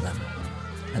drilled into them,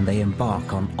 and they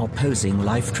embark on opposing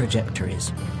life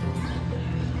trajectories.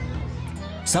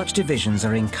 Such divisions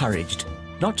are encouraged,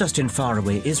 not just in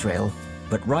faraway Israel,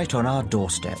 but right on our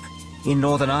doorstep, in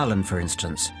Northern Ireland, for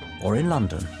instance, or in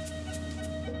London.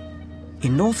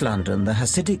 In North London, the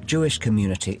Hasidic Jewish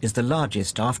community is the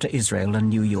largest after Israel and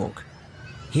New York.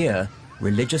 Here,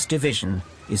 religious division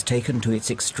is taken to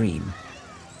its extreme.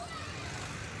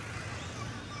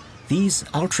 These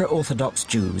ultra-Orthodox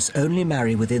Jews only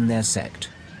marry within their sect.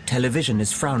 Television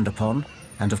is frowned upon,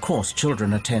 and of course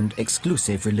children attend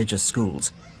exclusive religious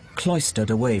schools, cloistered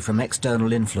away from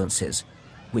external influences,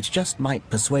 which just might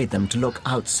persuade them to look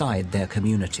outside their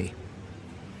community.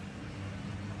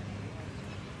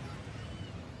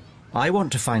 I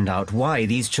want to find out why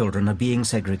these children are being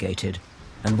segregated,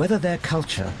 and whether their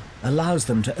culture allows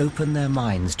them to open their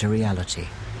minds to reality.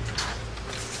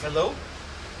 Hello?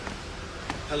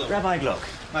 Hello. Rabbi Gluck.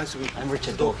 Nice to meet you. I'm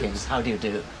Richard Dawkins. How do you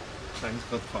do? Thanks,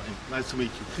 but fine. Nice to meet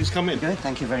you. Please come in. Good,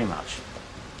 thank you very much.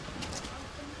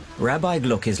 Rabbi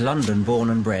Gluck is London born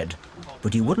and bred,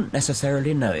 but you wouldn't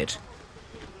necessarily know it.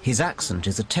 His accent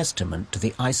is a testament to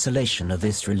the isolation of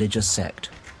this religious sect.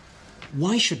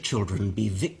 Why should children be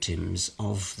victims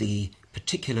of the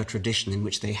particular tradition in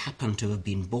which they happen to have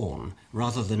been born,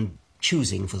 rather than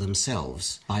choosing for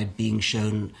themselves by being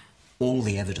shown all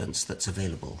the evidence that's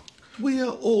available? We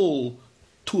are all,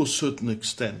 to a certain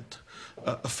extent,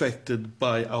 affected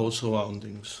by our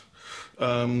surroundings.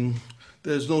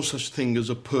 There's no such thing as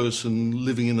a person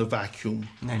living in a vacuum.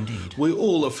 Indeed. We're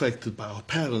all affected by our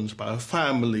parents, by our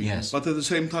family. Yes. But at the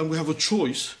same time, we have a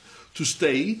choice to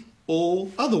stay or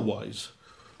otherwise.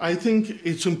 I think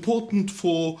it's important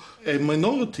for a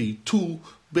minority to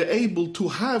be able to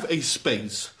have a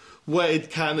space where it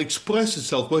can express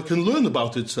itself, where it can learn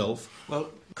about itself. Well,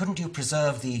 couldn't you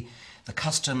preserve the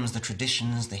customs, the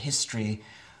traditions, the history,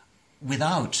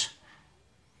 without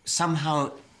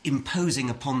somehow imposing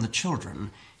upon the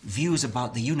children views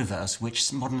about the universe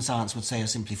which modern science would say are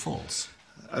simply false?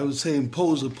 I would say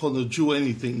impose upon a Jew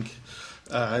anything.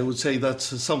 I would say that's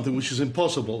something which is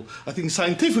impossible. I think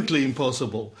scientifically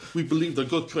impossible. We believe that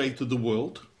God created the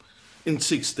world in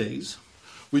 6 days.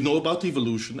 We know about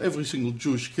evolution. Every single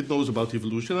Jewish kid knows about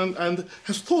evolution and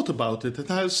has thought about it and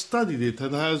has studied it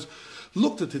and has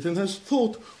looked at it and has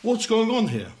thought, what's going on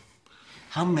here?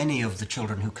 How many of the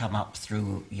children who come up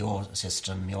through your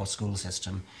system, your school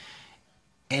system,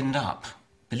 end up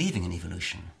believing in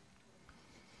evolution?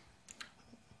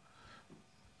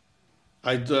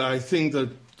 I think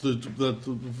that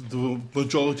the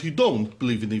majority don't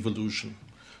believe in evolution.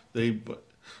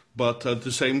 But at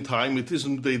the same time, it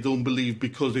isn't they don't believe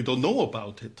because they don't know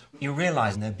about it. You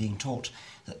realise they're being taught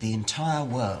that the entire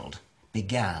world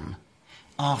began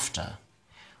after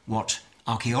what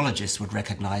archaeologists would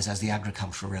recognise as the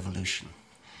agricultural revolution.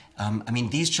 I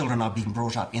mean, these children are being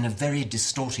brought up in a very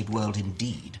distorted world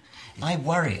indeed. I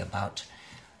worry about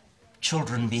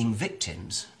children being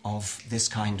victims of this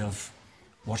kind of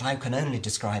what I can only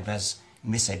describe as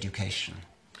miseducation.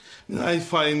 I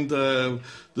find the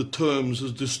terms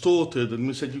as distorted and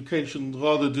miseducation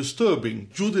rather disturbing.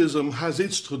 Judaism has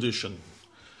its tradition.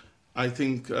 I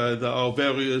think there are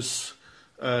various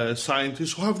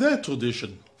scientists who have their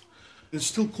tradition. It's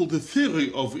still called the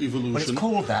theory of evolution. Well, it's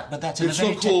called that, but that's in a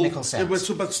very technical sense.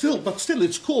 But still,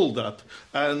 it's called that,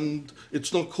 and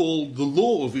it's not called the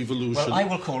law of evolution. Well, I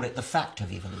will call it the fact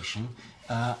of evolution.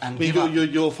 You're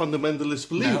a fundamentalist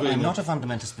believer. No, I'm not a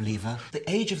fundamentalist believer. The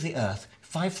age of the Earth,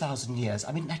 5,000 years.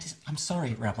 I mean, that is. I'm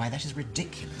sorry, Rabbi, that is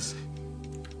ridiculous.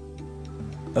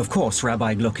 Of course,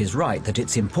 Rabbi Gluck is right that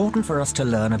it's important for us to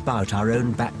learn about our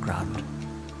own background.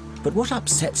 But what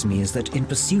upsets me is that in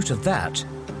pursuit of that,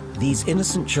 these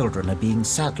innocent children are being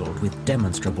saddled with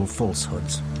demonstrable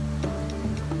falsehoods.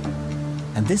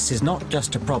 And this is not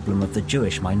just a problem of the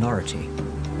Jewish minority.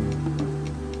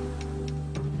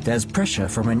 There's pressure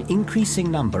from an increasing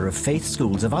number of faith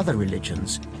schools of other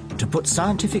religions to put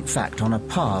scientific fact on a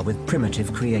par with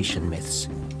primitive creation myths.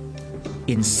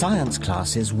 In science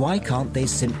classes, why can't they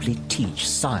simply teach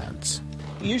science?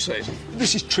 You say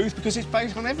this is truth because it's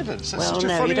based on evidence. That's well, such a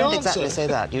no, funny you don't answer. exactly say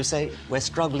that. You say we're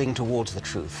struggling towards the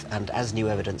truth, and as new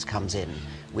evidence comes in,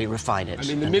 we refine it. And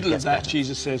in the middle of that,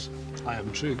 Jesus says, I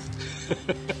am truth.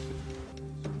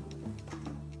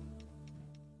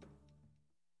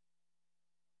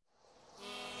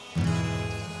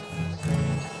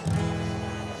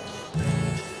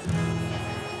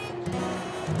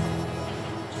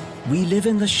 We live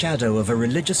in the shadow of a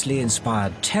religiously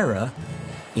inspired terror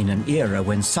in an era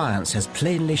when science has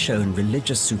plainly shown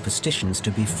religious superstitions to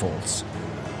be false.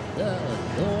 The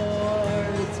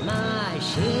Lord's my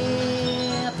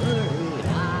shepherd,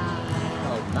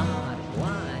 I'll not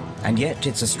want. And yet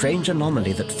it's a strange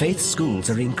anomaly that faith schools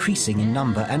are increasing in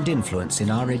number and influence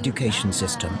in our education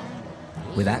system,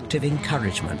 with active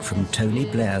encouragement from Tony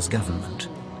Blair's government.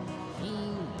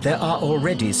 There are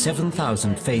already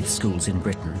 7,000 faith schools in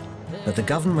Britain, but the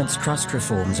government's trust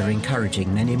reforms are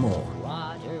encouraging many more.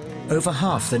 Over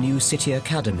half the new city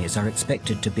academies are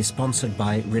expected to be sponsored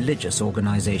by religious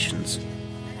organizations.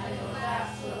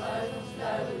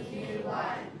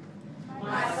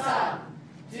 My son,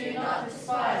 do not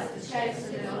despise the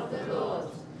chastening of the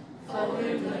Lord, for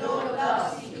whom the Lord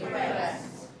loves he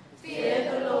corrects.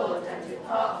 Fear the Lord and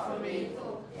depart from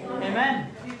evil.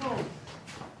 Amen.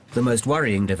 The most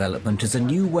worrying development is a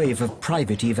new wave of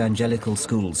private evangelical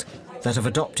schools that have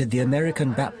adopted the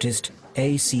American Baptist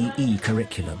ACE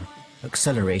curriculum,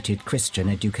 Accelerated Christian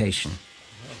Education.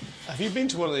 Have you been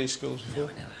to one of these schools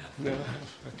before? No.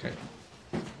 Okay.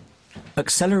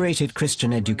 Accelerated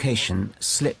Christian Education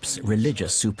slips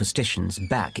religious superstitions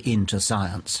back into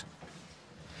science.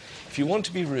 If you want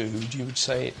to be rude, you would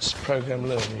say it's program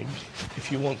learning.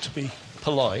 If you want to be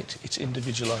polite, it's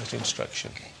individualised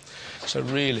instruction. So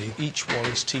really, each one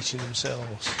is teaching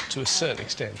themselves to a certain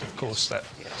extent. Of course, that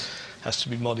has to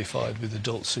be modified with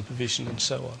adult supervision and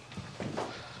so on.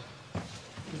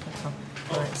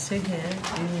 Right, see here,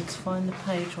 you need to find the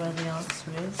page where the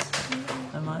answer is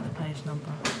and write the page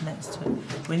number next to it.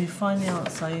 When you find the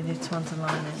answer, you need to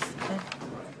underline it, okay?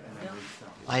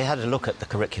 I had a look at the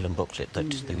curriculum booklet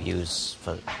that you use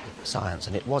for science,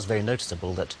 and it was very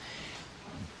noticeable that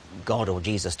God or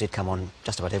Jesus did come on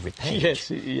just about every page.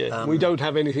 Yes, yeah. We don't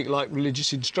have anything like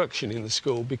religious instruction in the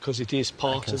school because it is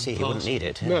part of... I can see you wouldn't need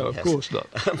it. No, yes. of course not.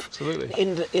 Absolutely.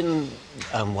 In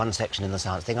one section in the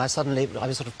science thing, I was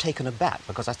sort of taken aback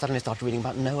because I suddenly started reading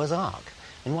about Noah's Ark.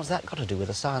 And what's that got to do with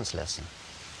a science lesson?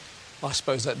 I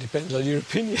suppose that depends on your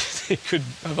opinion. It could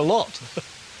have a lot.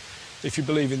 If you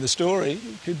believe in the story,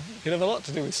 it could have a lot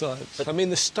to do with science. But, I mean,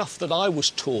 the stuff that I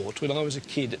was taught when I was a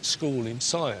kid at school in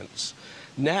science,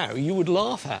 now you would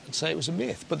laugh at and say it was a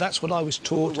myth. But that's what I was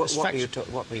taught. What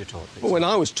were you taught? Well, when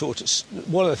I was taught,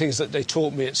 one of the things that they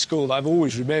taught me at school that I've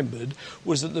always remembered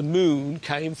was that the moon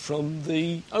came from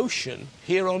the ocean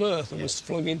here on Earth and was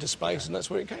flung into space, and that's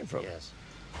where it came from. Yes.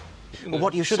 Well,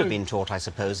 what you should have been taught, I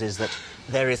suppose, is that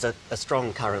there is a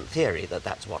strong current theory that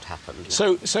that's what happened.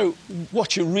 So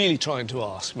what you're really trying to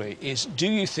ask me is, do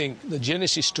you think the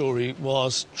Genesis story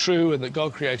was true and that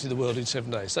God created the world in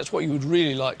 7 days? That's what you would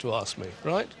really like to ask me,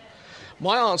 right?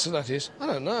 My answer to that is, I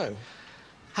don't know.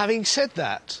 Having said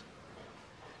that,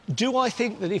 do I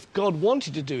think that if God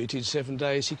wanted to do it in 7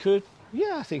 days, he could?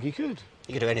 Yeah, I think he could.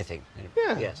 You could do anything.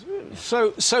 Yeah. Yes.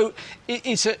 So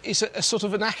it's a sort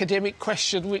of an academic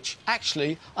question which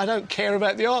actually I don't care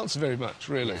about the answer very much,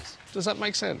 really. Yes. Does that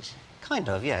make sense? Kind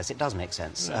of, yes, it does make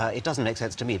sense. Yeah. It doesn't make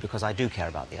sense to me because I do care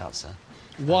about the answer.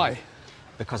 Why?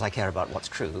 Because I care about what's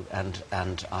true and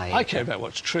I... I care about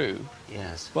what's true.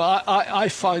 Yes. Well, I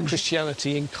find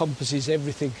Christianity encompasses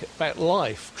everything about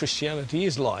life. Christianity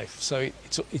is life, so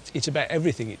it's about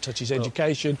everything. It touches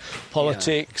education,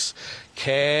 politics,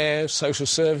 care, social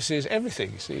services,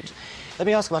 everything. See? Let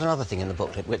me ask about another thing in the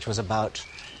booklet, which was about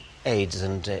AIDS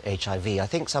and HIV. I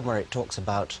think somewhere it talks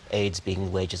about AIDS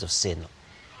being wages of sin.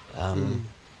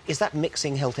 Is that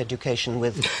mixing health education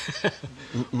with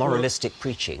moralistic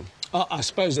preaching? I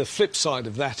suppose the flip side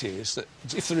of that is that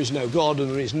if there is no God and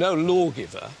there is no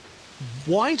lawgiver,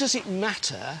 why does it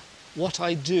matter what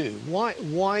I do? Why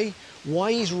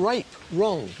is rape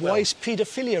wrong? Why is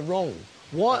paedophilia wrong?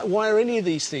 Why are any of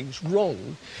these things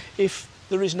wrong if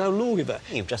there is no lawgiver?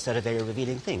 You've just said a very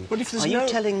revealing thing. But if there's Are you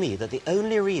telling me that the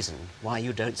only reason why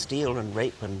you don't steal and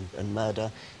rape and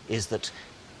murder is that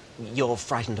you're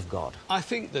frightened of God? I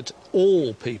think that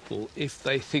all people, if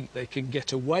they think they can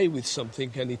get away with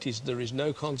something and there is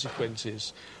no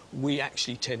consequences, we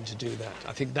actually tend to do that.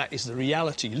 I think that is the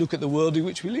reality. Look at the world in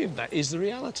which we live. That is the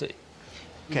reality.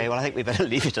 OK, well, I think we better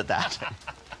leave it at that.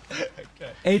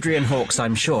 Okay. Adrian Hawkes,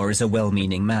 I'm sure, is a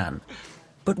well-meaning man.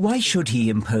 But why should he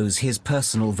impose his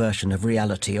personal version of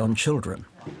reality on children?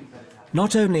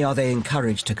 Not only are they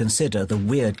encouraged to consider the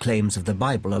weird claims of the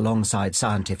Bible alongside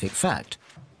scientific fact,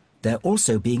 they're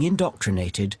also being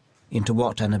indoctrinated into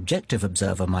what an objective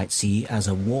observer might see as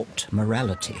a warped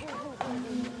morality.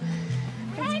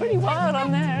 It's pretty wild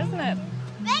on there, isn't it?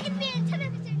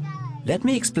 Let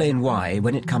me explain why,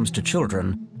 when it comes to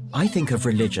children, I think of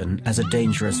religion as a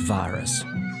dangerous virus.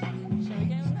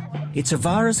 It's a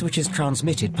virus which is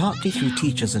transmitted partly through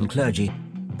teachers and clergy,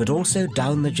 but also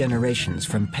down the generations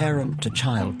from parent to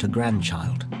child to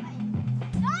grandchild.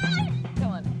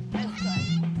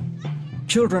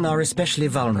 Children are especially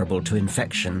vulnerable to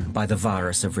infection by the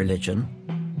virus of religion.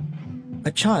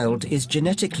 A child is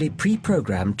genetically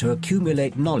pre-programmed to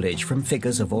accumulate knowledge from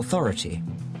figures of authority.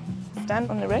 Stand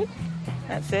on the rope.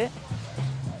 That's it.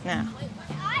 Now.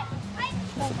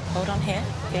 Hold on here.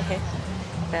 Here.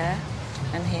 There.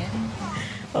 And here.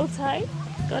 Hold tight.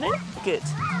 Got it? Good.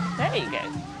 There you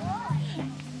go.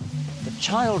 The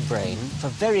child brain, for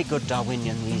very good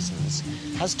Darwinian reasons,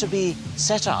 has to be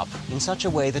set up in such a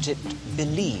way that it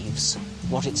believes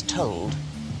what it's told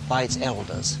by its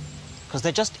elders. Because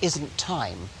there just isn't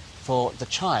time for the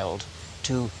child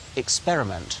to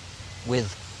experiment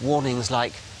with warnings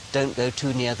like, don't go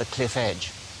too near the cliff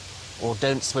edge, or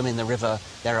don't swim in the river,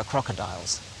 there are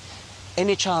crocodiles.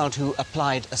 Any child who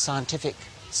applied a scientific,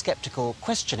 skeptical,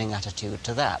 questioning attitude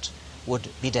to that would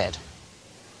be dead.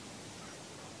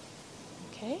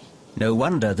 Okay. No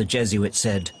wonder the Jesuit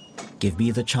said, "Give me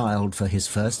the child for his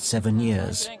first 7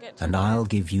 years, and I'll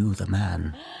give you the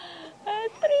man."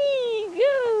 3,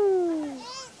 go!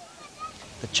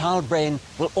 The child brain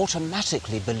will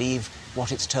automatically believe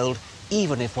what it's told,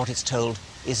 even if what it's told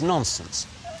is nonsense.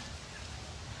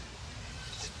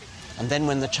 And then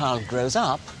when the child grows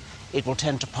up, it will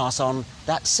tend to pass on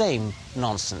that same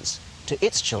nonsense to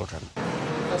its children.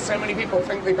 So many people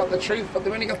think they've got the truth, but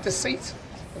they've only got deceit.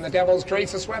 And the devil's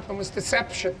greatest weapon was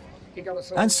deception.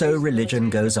 And so religion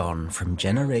goes on from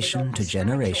generation to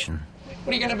generation.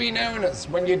 What are you going to be known as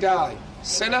when you die?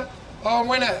 Sinner or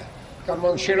winner? God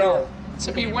wants you all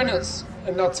to be winners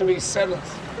and not to be sinners.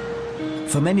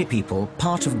 For many people,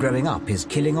 part of growing up is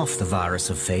killing off the virus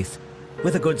of faith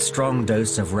with a good strong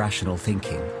dose of rational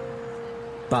thinking.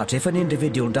 But if an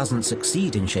individual doesn't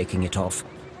succeed in shaking it off,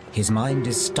 his mind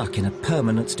is stuck in a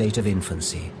permanent state of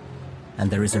infancy, and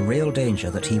there is a real danger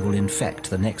that he will infect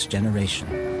the next generation.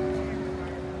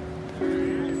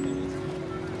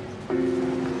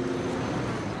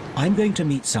 I'm going to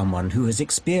meet someone who has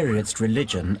experienced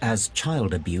religion as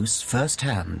child abuse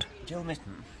firsthand. Jill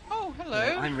Mitten. Oh, hello.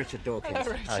 I'm Richard Dawkins.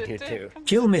 Hello, Richard. How do you do?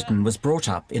 Jill Mitten was brought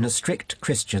up in a strict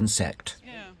Christian sect.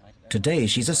 Today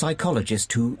she's a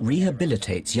psychologist who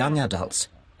rehabilitates young adults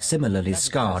similarly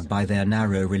scarred by their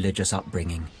narrow religious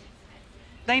upbringing.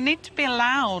 They need to be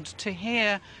allowed to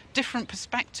hear different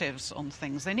perspectives on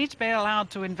things. They need to be allowed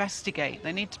to investigate.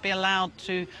 They need to be allowed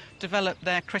to develop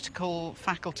their critical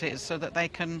faculties so that they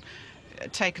can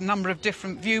take a number of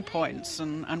different viewpoints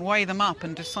and weigh them up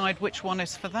and decide which one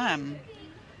is for them.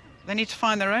 They need to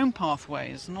find their own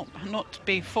pathways, not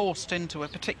be forced into a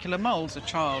particular mould as a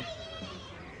child.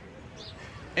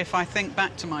 If I think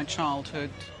back to my childhood,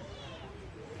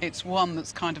 it's one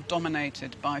that's kind of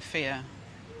dominated by fear.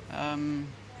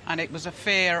 And it was a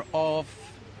fear of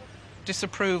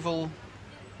disapproval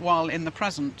while in the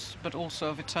present, but also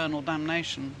of eternal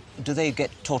damnation. Do they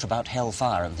get taught about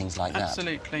hellfire and things like that?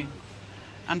 Absolutely.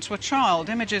 And to a child,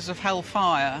 images of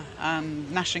hellfire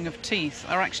and gnashing of teeth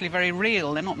are actually very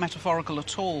real. They're not metaphorical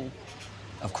at all.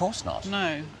 Of course not.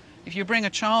 No. If you bring a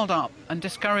child up and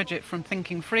discourage it from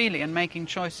thinking freely and making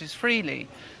choices freely,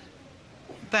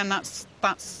 then that's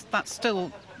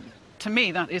still, to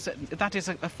me, that is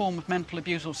a form of mental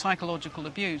abuse or psychological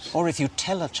abuse. Or if you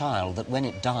tell a child that when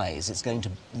it dies, it's going to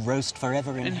roast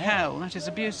forever in hell. That is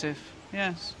abusive,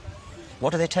 yes. What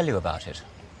do they tell you about it?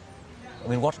 I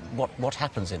mean, what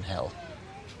happens in hell?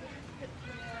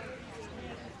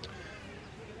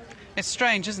 It's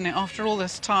strange, isn't it? After all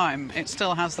this time, it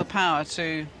still has the power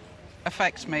to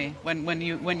affect me when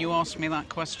you ask me that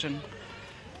question.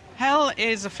 Hell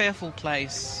is a fearful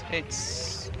place.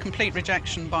 It's complete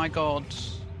rejection by God.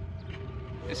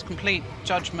 It's complete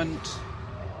judgment.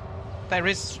 There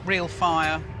is real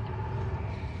fire.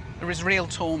 There is real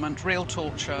torment, real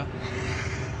torture.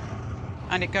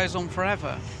 And it goes on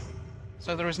forever.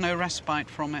 So there is no respite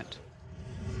from it.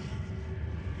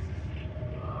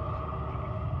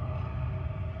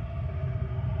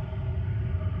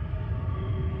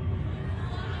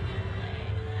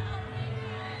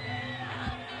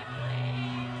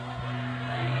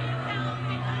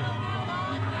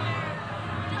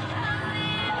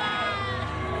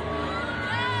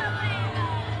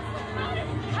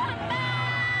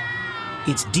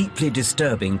 It's deeply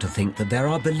disturbing to think that there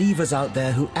are believers out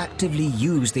there who actively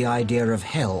use the idea of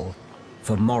hell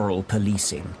for moral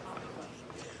policing.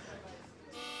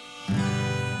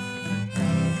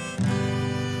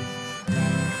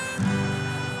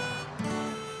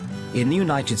 In the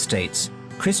United States,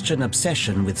 Christian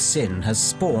obsession with sin has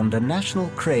spawned a national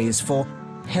craze for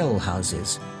hell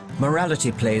houses,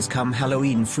 morality plays come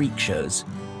Halloween freak shows,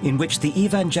 in which the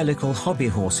evangelical hobby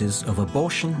horses of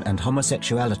abortion and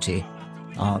homosexuality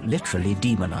are literally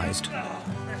demonized.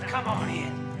 Come on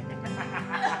in.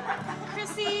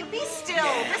 Chrissy, be still.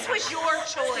 This was your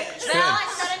choice.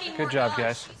 Good job,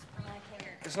 guys.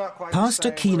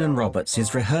 Pastor Keenan Roberts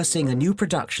is rehearsing a new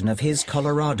production of his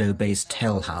Colorado-based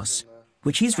Hell House,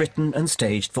 which he's written and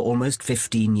staged for almost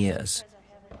 15 years.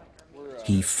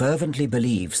 He fervently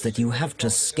believes that you have to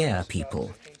scare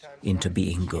people into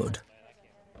being good.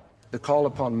 The call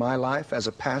upon my life as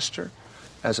a pastor,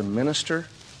 as a minister,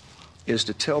 is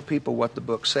to tell people what the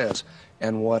book says.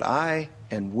 And what I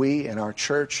and we and our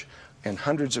church and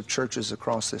hundreds of churches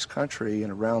across this country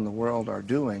and around the world are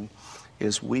doing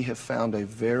is we have found a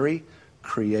very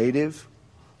creative,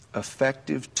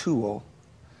 effective tool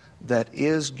that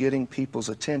is getting people's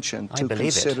attention to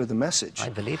consider the message. I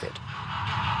believe it.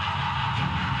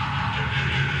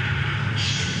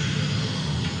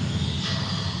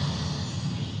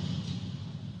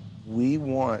 We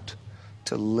want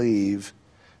to leave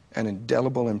an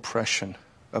indelible impression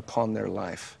upon their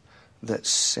life that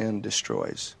sin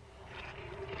destroys.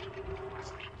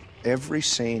 Every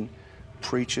scene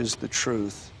preaches the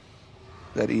truth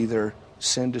that either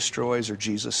sin destroys or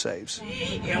Jesus saves.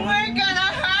 You weren't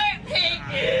gonna hurt me!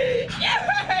 You're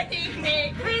hurting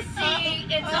me! Chrissy,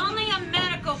 it's only a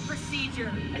medical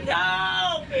procedure.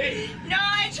 No! No,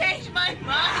 I changed my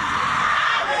mind!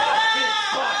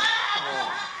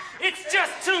 It's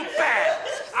just too bad.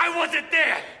 I wasn't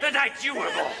there the night you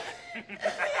were born.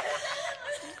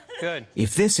 Good.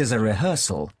 If this is a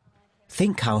rehearsal,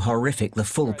 think how horrific the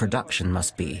full production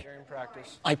must be.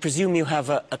 I presume you have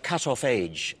a cut-off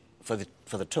age for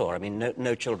the tour. I mean,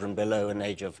 no children below an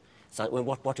age of So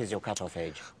what is your cutoff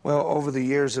age? Well, over the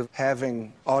years of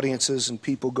having audiences and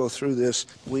people go through this,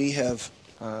 we have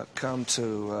come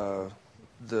to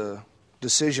the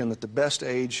decision that the best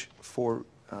age for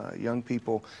young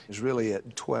people is really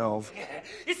at 12.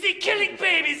 You see, killing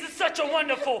babies is such a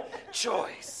wonderful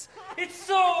choice. It's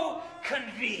so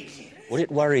convenient. Would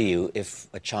it worry you if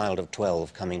a child of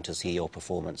 12 coming to see your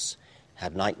performance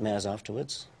had nightmares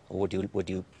afterwards? Or would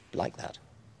you like that?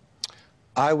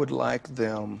 I would like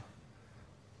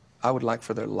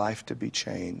for their life to be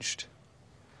changed,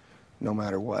 no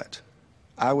matter what.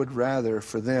 I would rather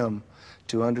for them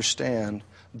to understand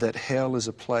that hell is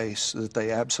a place that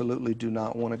they absolutely do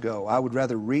not want to go. I would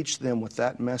rather reach them with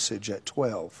that message at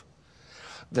 12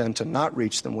 than to not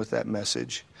reach them with that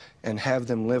message and have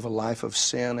them live a life of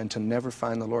sin and to never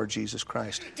find the Lord Jesus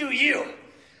Christ. Do you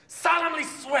solemnly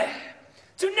swear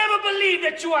to never believe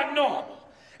that you are normal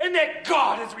and that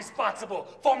God is responsible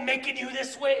for making you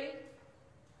this way?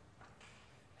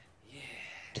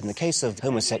 In the case of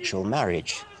homosexual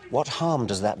marriage, what harm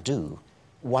does that do?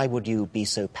 Why would you be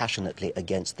so passionately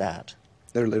against that?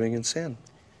 They're living in sin.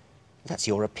 That's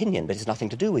your opinion, but it's nothing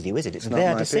to do with you, is it? It's not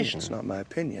their my decision. opinion. It's not my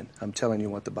opinion. I'm telling you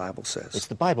what the Bible says. It's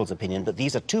the Bible's opinion, but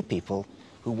these are two people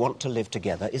who want to live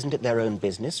together. Isn't it their own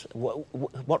business?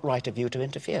 What right have you to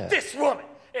interfere? This woman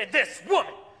and this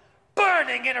woman,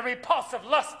 burning in a repulsive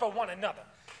lust for one another,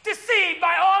 deceived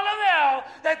by all of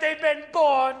them that they've been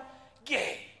born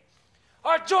gay,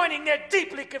 are joining their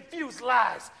deeply confused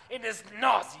lives in this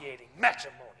nauseating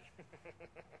matrimony.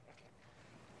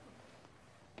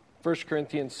 1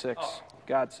 Corinthians 6,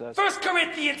 God says. 1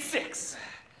 Corinthians 6,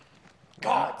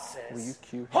 God says,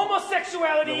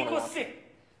 homosexuality equals sin,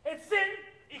 and sin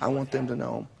I want them to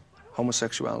know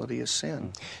homosexuality is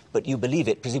sin. But you believe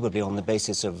it presumably on the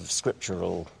basis of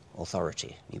scriptural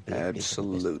authority. You believe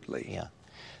Absolutely. Yeah.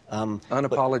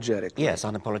 Unapologetically. Yes,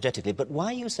 unapologetically. But why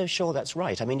are you so sure that's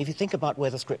right? I mean, if you think about where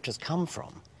the scriptures come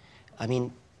from, I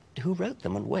mean, who wrote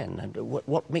them and when? And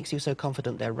what makes you so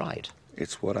confident they're right?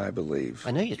 It's what I believe.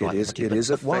 I know you're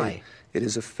right. Why? It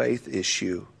is a faith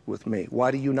issue with me.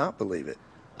 Why do you not believe it?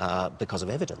 Because of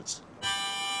evidence.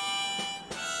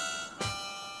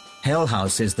 Hell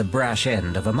House is the brash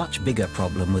end of a much bigger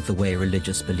problem with the way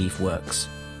religious belief works.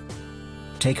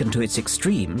 Taken to its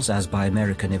extremes, as by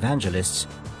American evangelists,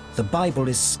 the Bible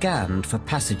is scanned for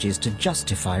passages to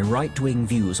justify right-wing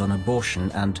views on abortion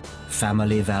and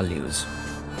family values.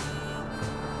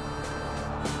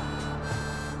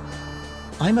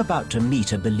 I'm about to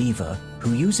meet a believer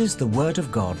who uses the Word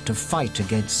of God to fight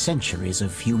against centuries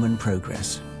of human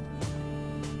progress.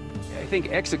 I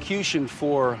think execution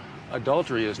for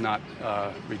adultery is not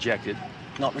rejected.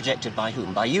 Not rejected by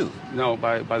whom? By you? No,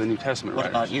 by the New Testament What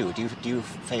writers. about you? Do you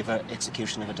favor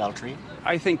execution of adultery?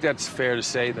 I think that's fair to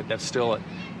say that that's still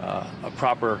a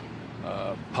proper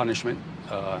punishment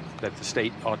that the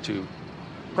state ought to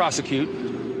prosecute.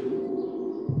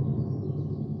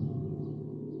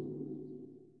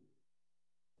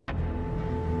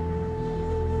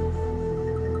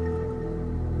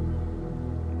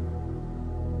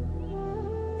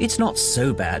 It's not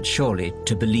so bad, surely,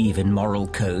 to believe in moral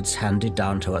codes handed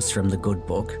down to us from the good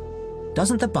book.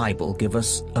 Doesn't the Bible give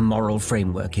us a moral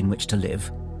framework in which to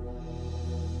live?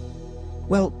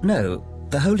 Well, no.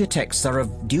 The holy texts are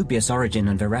of dubious origin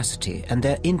and veracity, and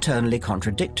they're internally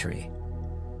contradictory.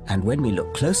 And when we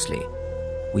look closely,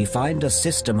 we find a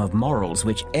system of morals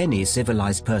which any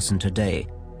civilized person today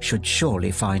should surely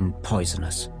find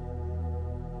poisonous.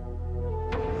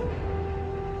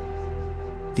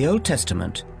 The Old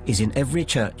Testament is in every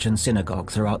church and synagogue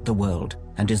throughout the world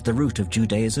and is the root of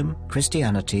Judaism,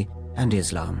 Christianity, and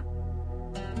Islam.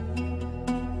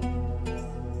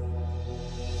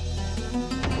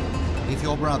 If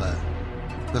your brother,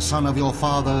 the son of your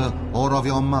father or of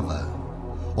your mother,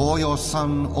 or your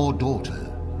son or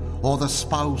daughter, or the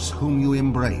spouse whom you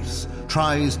embrace,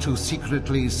 tries to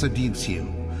secretly seduce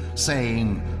you,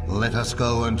 saying, "Let us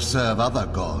go and serve other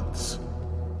gods."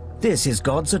 This is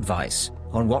God's advice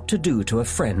on what to do to a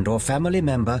friend or family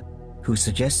member who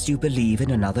suggests you believe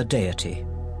in another deity.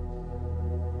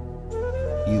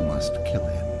 You must kill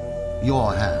him.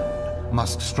 Your hand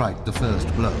must strike the first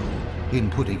blow in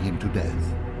putting him to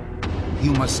death.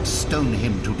 You must stone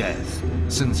him to death,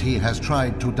 since he has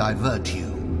tried to divert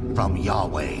you from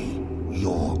Yahweh,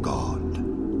 your God.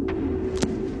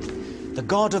 The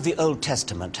God of the Old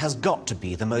Testament has got to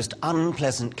be the most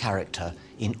unpleasant character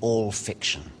in all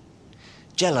fiction.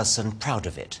 Jealous and proud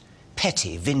of it,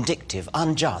 petty, vindictive,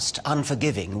 unjust,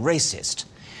 unforgiving, racist,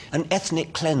 an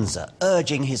ethnic cleanser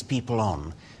urging his people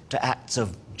on to acts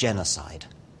of genocide.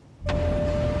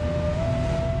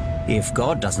 If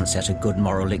God doesn't set a good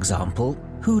moral example,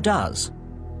 Who does?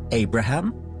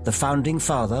 Abraham, the founding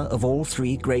father of all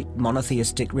three great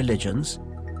monotheistic religions?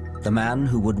 The man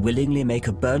who would willingly make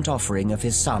a burnt offering of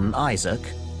his son Isaac?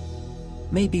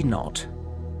 Maybe not.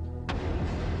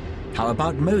 How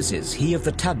about Moses, he of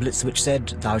the tablets which said,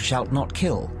 "Thou shalt not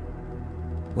kill"?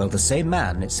 Well, the same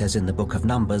man, it says in the book of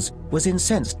Numbers, was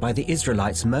incensed by the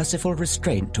Israelites' merciful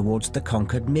restraint towards the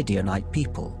conquered Midianite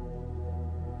people.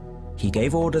 He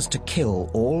gave orders to kill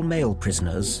all male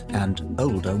prisoners and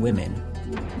older women.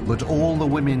 But all the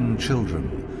women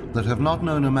children that have not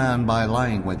known a man by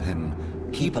lying with him,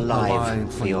 keep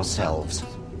alive for yourselves.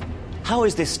 How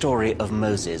is this story of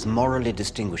Moses morally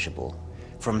distinguishable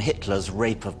from Hitler's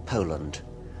rape of Poland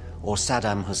or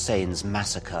Saddam Hussein's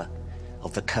massacre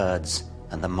of the Kurds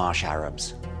and the Marsh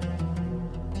Arabs?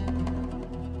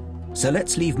 So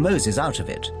let's leave Moses out of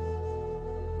it.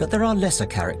 But there are lesser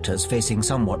characters facing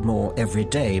somewhat more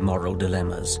everyday moral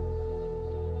dilemmas.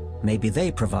 Maybe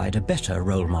they provide a better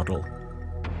role model.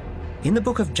 In the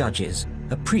book of Judges,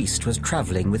 a priest was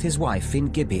traveling with his wife in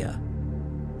Gibeah.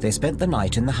 They spent the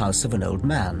night in the house of an old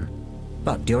man,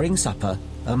 but during supper,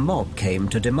 a mob came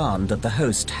to demand that the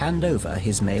host hand over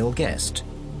his male guest.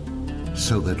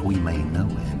 So that we may know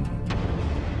him.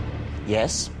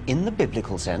 Yes, in the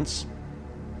biblical sense.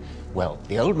 Well,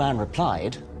 the old man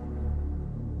replied,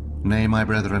 "Nay, my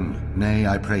brethren, nay,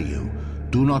 I pray you,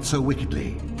 do not so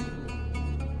wickedly.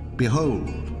 Behold,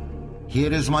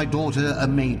 here is my daughter a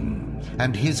maiden,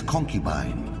 and his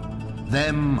concubine.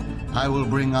 Them I will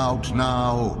bring out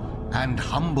now, and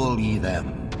humble ye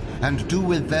them, and do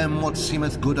with them what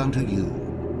seemeth good unto you.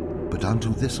 But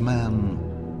unto this man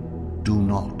do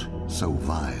not so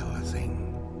vile a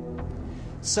thing."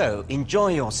 So,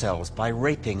 enjoy yourselves by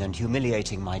raping and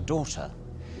humiliating my daughter,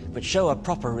 but show a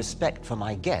proper respect for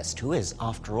my guest, who is,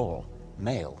 after all,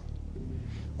 male.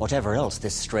 Whatever else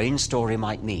this strange story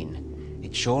might mean,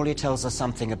 it surely tells us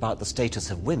something about the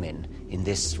status of women in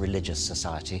this religious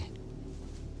society.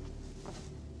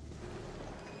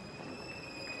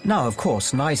 Now, of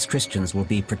course, nice Christians will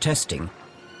be protesting.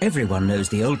 Everyone knows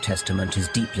the Old Testament is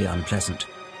deeply unpleasant.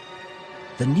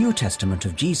 The New Testament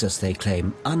of Jesus, they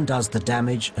claim, undoes the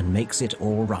damage and makes it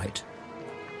all right.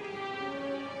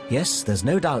 Yes, there's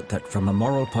no doubt that from a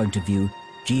moral point of view,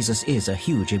 Jesus is a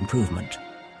huge improvement,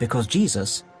 because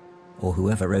Jesus, or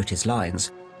whoever wrote his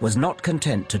lines, was not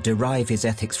content to derive his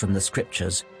ethics from the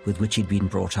scriptures with which he'd been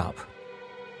brought up.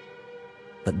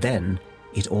 But then,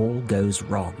 it all goes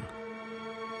wrong.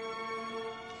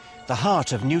 The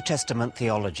heart of New Testament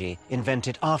theology,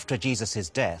 invented after Jesus'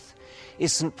 death,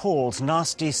 is St. Paul's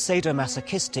nasty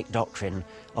sadomasochistic doctrine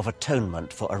of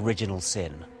atonement for original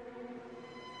sin.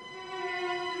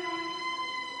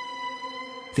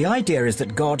 The idea is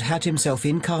that God had himself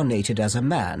incarnated as a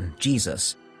man,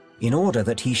 Jesus, in order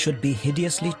that he should be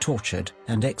hideously tortured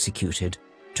and executed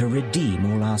to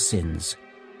redeem all our sins.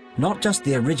 Not just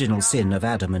the original sin of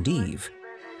Adam and Eve,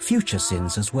 future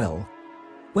sins as well,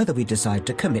 whether we decide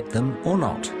to commit them or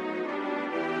not.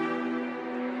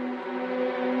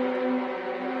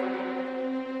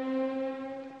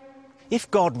 If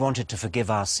God wanted to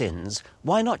forgive our sins,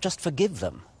 why not just forgive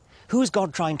them? Who is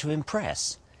God trying to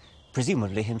impress?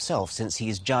 Presumably himself, since he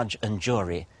is judge and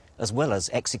jury, as well as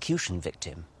execution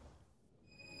victim.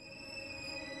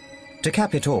 To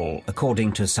cap it all,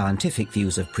 according to scientific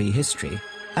views of prehistory,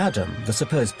 Adam, the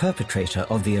supposed perpetrator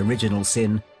of the original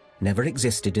sin, never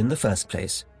existed in the first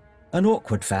place. An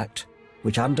awkward fact,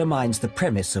 which undermines the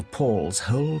premise of Paul's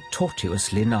whole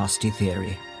tortuously nasty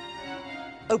theory.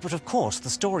 Oh, but of course, the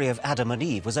story of Adam and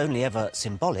Eve was only ever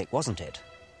symbolic, wasn't it?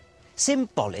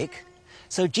 Symbolic?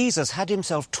 So Jesus had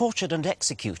himself tortured and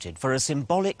executed for a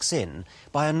symbolic sin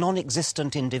by a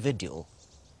non-existent individual.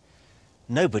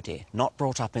 Nobody not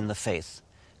brought up in the faith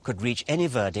could reach any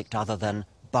verdict other than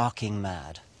barking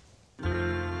mad.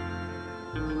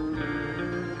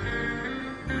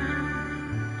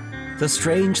 The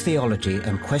strange theology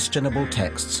and questionable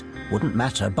texts wouldn't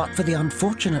matter but for the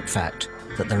unfortunate fact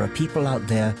that there are people out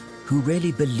there who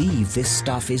really believe this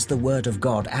stuff is the Word of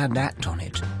God and act on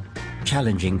it,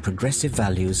 challenging progressive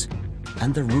values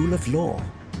and the rule of law.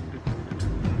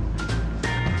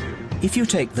 If you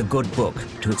take the good book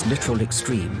to its literal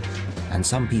extreme, and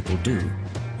some people do,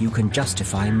 you can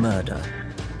justify murder.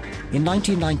 In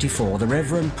 1994, the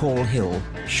Reverend Paul Hill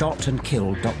shot and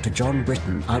killed Dr. John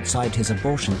Britton outside his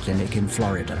abortion clinic in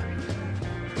Florida.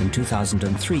 In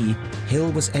 2003,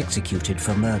 Hill was executed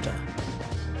for murder.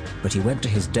 But he went to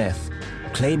his death,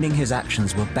 claiming his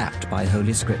actions were backed by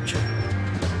Holy Scripture.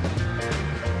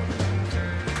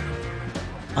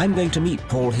 I'm going to meet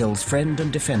Paul Hill's friend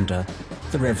and defender,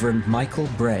 the Reverend Michael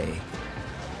Bray.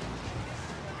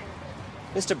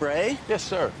 Mr. Bray? Yes,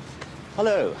 sir.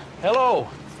 Hello. Hello.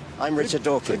 I'm Richard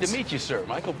Dawkins. Good to meet you, sir.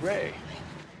 Michael Bray.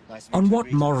 On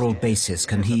what moral basis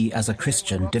can he, as a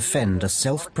Christian, defend a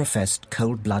self-professed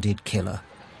cold-blooded killer?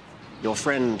 Your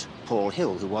friend, Paul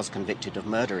Hill, who was convicted of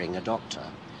murdering a doctor,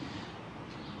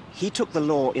 he took the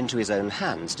law into his own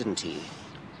hands, didn't he?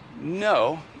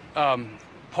 No.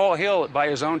 Paul Hill, by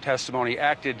his own testimony,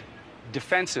 acted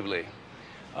defensively,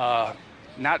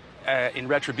 not in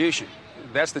retribution.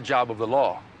 That's the job of the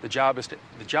law. The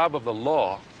job of the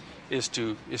law is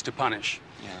to punish.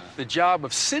 Yeah. The job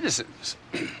of citizens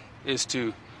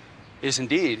is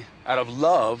indeed, out of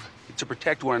love, to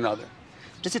protect one another.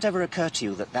 Does it ever occur to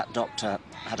you that that doctor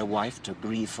had a wife to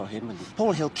grieve for him, and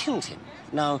Paul Hill killed him?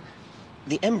 Now,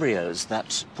 the embryos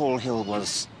that Paul Hill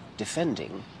was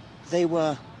defending, they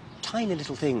were tiny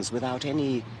little things without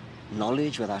any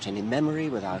knowledge, without any memory,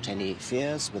 without any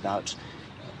fears, without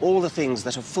all the things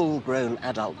that a full-grown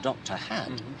adult doctor had.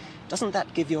 Mm-hmm. Doesn't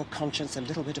that give your conscience a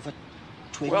little bit of a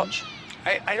twinge? Well,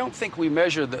 I don't think we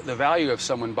measure the value of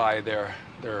someone by their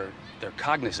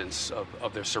cognizance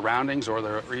of their surroundings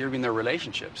or even their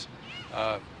relationships.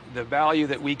 The value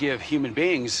that we give human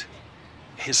beings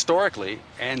historically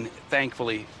and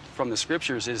thankfully from the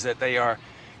scriptures is that they are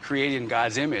created in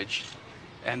God's image,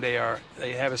 and they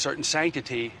have a certain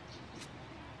sanctity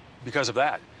because of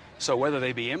that. So whether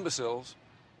they be imbeciles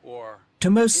or... To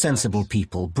most sensible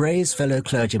people, Bray's fellow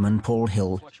clergyman Paul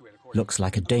Hill looks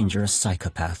like a dangerous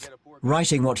psychopath,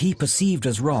 righting what he perceived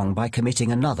as wrong by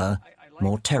committing another,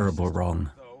 more terrible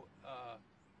wrong.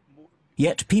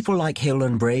 Yet people like Hill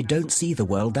and Bray don't see the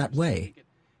world that way.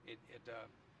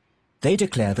 They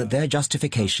declare that their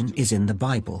justification is in the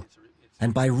Bible,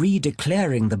 and by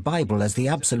redeclaring the Bible as the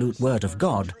absolute word of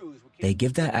God, they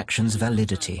give their actions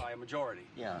validity.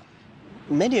 Yeah.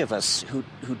 Many of us who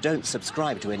don't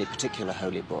subscribe to any particular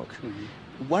holy book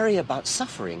worry about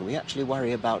suffering. We actually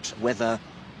worry about whether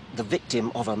the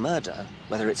victim of a murder,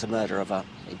 whether it's a murder of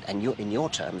in your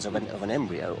terms, of an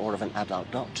embryo or of an adult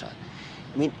doctor.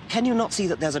 I mean, can you not see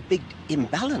that there's a big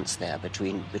imbalance there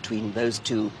between those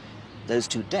two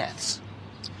deaths?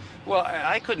 Well,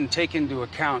 I couldn't take into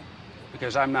account,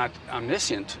 because I'm not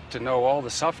omniscient, to know all the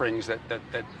sufferings that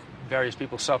various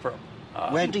people suffer.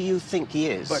 Where do you think he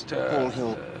is, Paul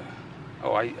Hill?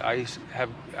 I have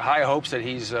high hopes that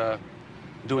he's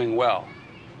doing well.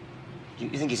 You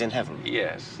think he's in heaven?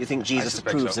 Yes. You think Jesus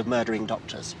approves of murdering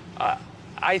doctors?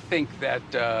 I think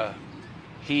that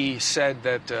he said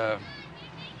that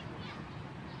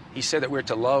we're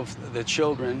to love the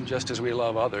children just as we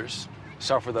love others.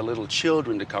 Suffer the little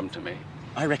children to come to me.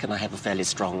 I reckon I have a fairly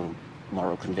strong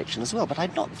moral conviction as well, but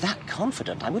I'm not that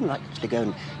confident. I wouldn't actually go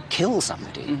and kill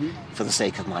somebody for the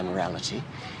sake of my morality.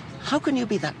 How can you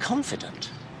be that confident?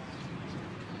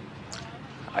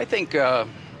 I think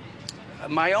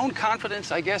my own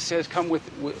confidence, I guess, has come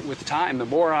with time. The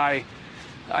more I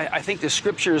think the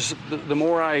scriptures, the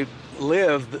more I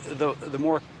live, the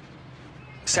more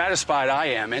satisfied I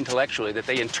am intellectually that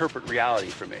they interpret reality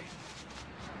for me.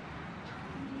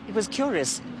 It was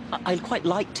curious. I quite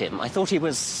liked him. I thought he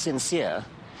was sincere.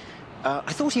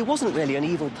 I thought he wasn't really an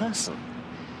evil person.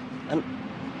 And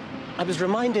I was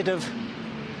reminded of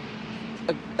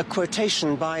a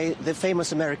quotation by the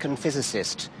famous American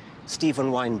physicist,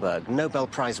 Steven Weinberg, Nobel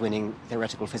Prize-winning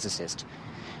theoretical physicist.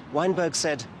 Weinberg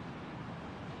said,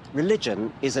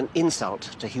 "Religion is an insult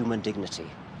to human dignity.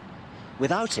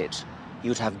 Without it,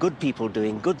 you'd have good people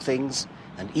doing good things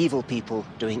and evil people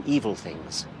doing evil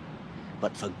things.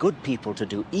 But for good people to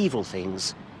do evil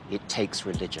things, it takes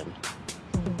religion."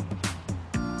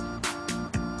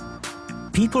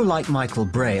 People like Michael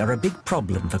Bray are a big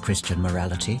problem for Christian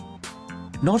morality.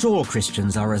 Not all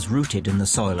Christians are as rooted in the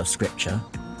soil of Scripture,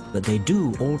 but they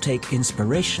do all take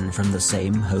inspiration from the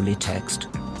same holy text.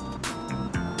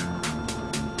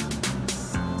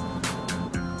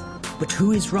 But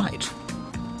who is right?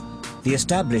 The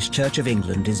established Church of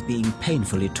England is being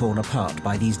painfully torn apart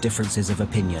by these differences of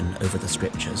opinion over the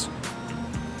Scriptures.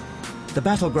 The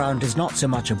battleground is not so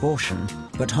much abortion,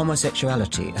 but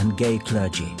homosexuality and gay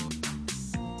clergy.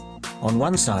 On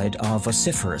one side are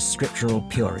vociferous scriptural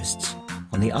purists,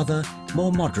 on the other,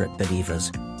 more moderate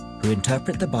believers who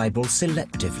interpret the Bible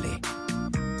selectively.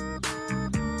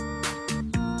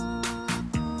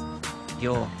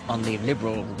 You're on the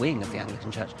liberal wing of the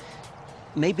Anglican Church.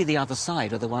 Maybe the other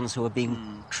side are the ones who are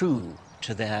being true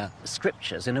to their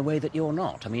scriptures in a way that you're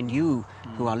not. I mean, you,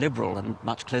 who are liberal and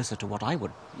much closer to what I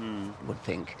would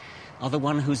think, are the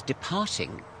one who's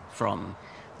departing from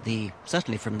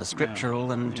certainly from the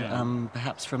scriptural and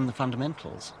perhaps from the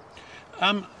fundamentals.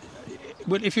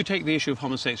 Well, if you take the issue of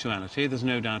homosexuality, there's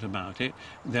no doubt about it.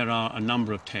 There are a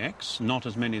number of texts, not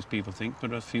as many as people think,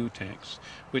 but a few texts,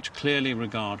 which clearly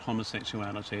regard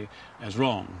homosexuality as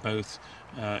wrong, both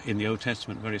in the Old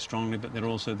Testament very strongly, but they're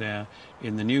also there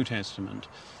in the New Testament.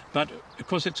 But, of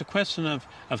course, it's a question of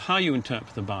how you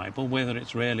interpret the Bible, whether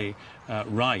it's really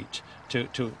right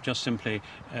to just simply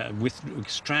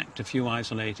extract a few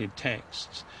isolated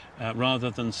texts rather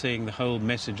than seeing the whole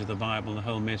message of the Bible, the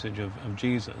whole message of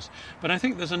Jesus. But I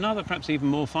think there's another, perhaps even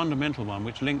more fundamental one,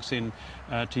 which links in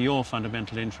to your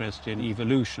fundamental interest in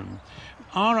evolution.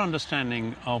 Our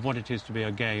understanding of what it is to be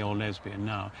a gay or lesbian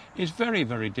now is very,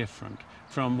 very different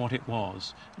from what it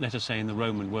was, let us say, in the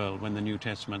Roman world when the New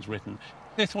Testament's written.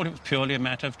 They thought it was purely a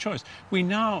matter of choice. We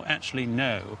now actually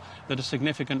know that a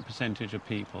significant percentage of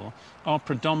people are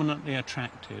predominantly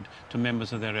attracted to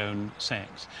members of their own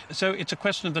sex. So it's a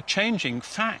question of the changing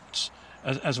facts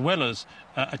as well as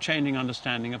a changing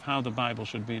understanding of how the Bible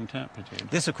should be interpreted.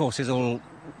 This, of course, is all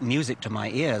music to my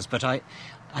ears, but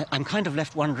I'm kind of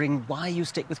left wondering why you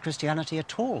stick with Christianity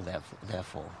at all,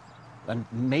 therefore. And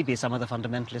maybe some of the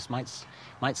fundamentalists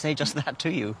might say just that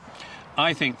to you.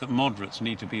 I think that moderates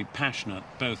need to be passionate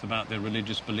both about their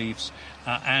religious beliefs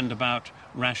and about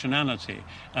rationality.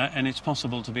 And it's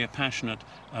possible to be a passionate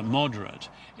moderate.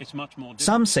 It's much more...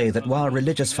 Some say that while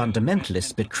religious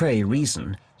fundamentalists betray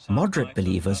reason, moderate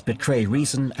believers betray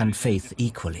reason and faith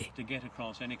equally.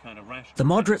 The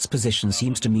moderates' position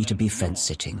seems to me to be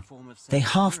fence-sitting. They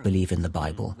half believe in the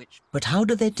Bible, but how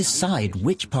do they decide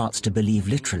which parts to believe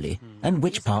literally and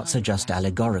which parts are just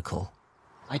allegorical?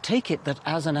 I take it that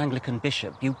as an Anglican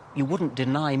bishop, you wouldn't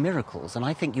deny miracles, and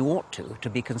I think you ought to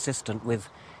be consistent with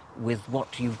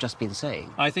what you've just been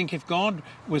saying. I think if God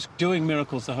was doing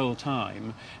miracles the whole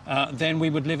time, then we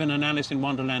would live in an Alice in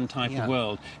Wonderland type of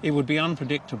world. It would be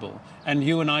unpredictable, and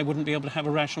you and I wouldn't be able to have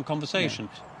a rational conversation.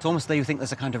 Yeah. It's almost though you think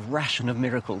there's a kind of ration of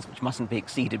miracles which mustn't be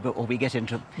exceeded, or we get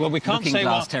into we can't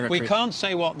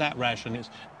say what that ration is.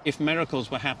 If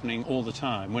miracles were happening all the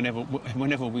time,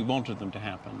 whenever we wanted them to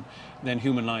happen, then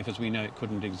human life as we know it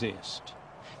couldn't exist.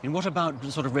 And what about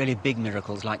sort of really big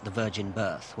miracles like the virgin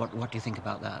birth? What do you think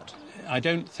about that? I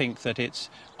don't think that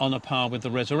it's on a par with the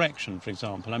resurrection, for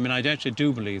example. I mean, I actually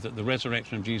do believe that the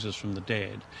resurrection of Jesus from the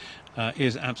dead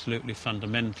is absolutely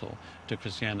fundamental to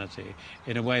Christianity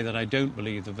in a way that I don't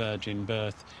believe the virgin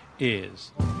birth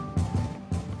is.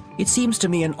 It seems to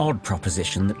me an odd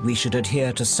proposition that we should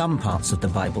adhere to some parts of the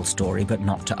Bible story but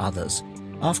not to others.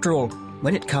 After all,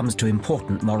 when it comes to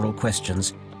important moral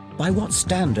questions, by what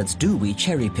standards do we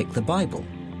cherry-pick the Bible?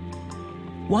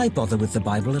 Why bother with the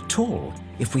Bible at all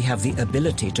if we have the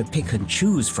ability to pick and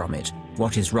choose from it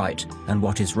what is right and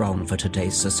what is wrong for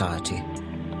today's society?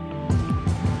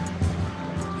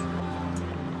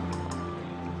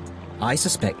 I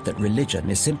suspect that religion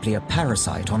is simply a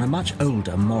parasite on a much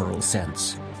older moral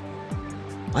sense.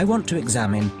 I want to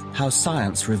examine how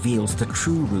science reveals the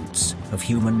true roots of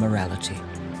human morality.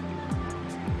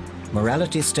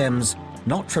 Morality stems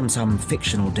not from some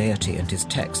fictional deity and his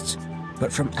texts,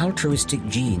 but from altruistic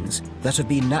genes that have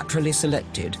been naturally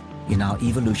selected in our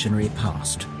evolutionary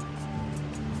past.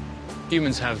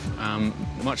 Humans have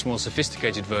much more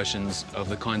sophisticated versions of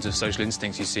the kinds of social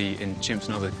instincts you see in chimps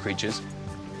and other creatures.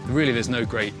 Really, there's no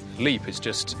great leap. It's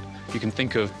just, you can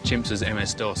think of chimps as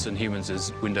MS-DOS and humans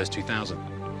as Windows 2000.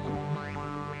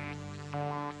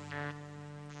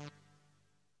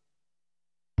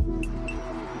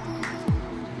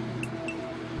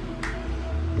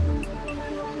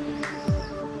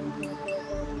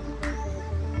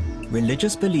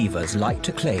 Religious believers like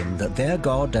to claim that their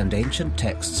God and ancient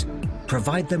texts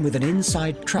provide them with an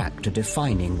inside track to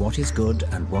defining what is good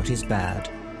and what is bad.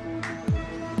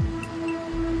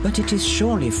 But it is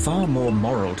surely far more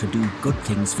moral to do good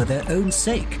things for their own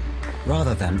sake,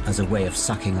 rather than as a way of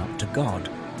sucking up to God.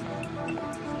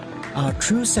 Our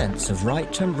true sense of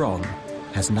right and wrong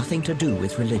has nothing to do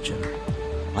with religion.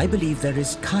 I believe there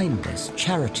is kindness,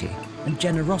 charity, and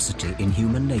generosity in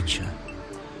human nature.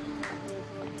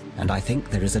 And I think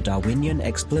there is a Darwinian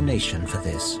explanation for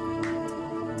this.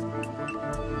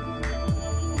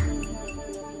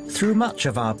 Through much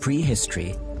of our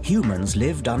prehistory, humans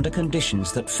lived under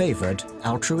conditions that favored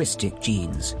altruistic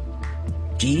genes.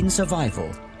 Gene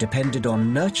survival depended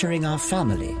on nurturing our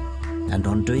family and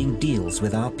on doing deals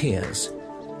with our peers.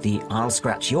 The "I'll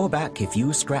scratch your back if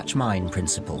you scratch mine"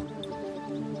 principle.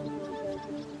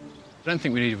 I don't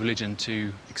think we need religion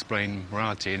to explain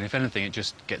morality, and if anything, it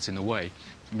just gets in the way.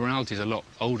 Morality is a lot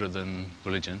older than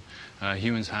religion.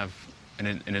 Humans have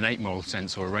an innate moral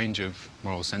sense, or a range of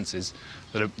moral senses,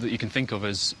 that you can think of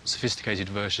as sophisticated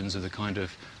versions of the kind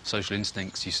of social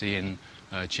instincts you see in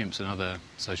chimps and other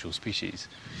social species.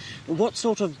 What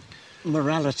sort of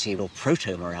morality or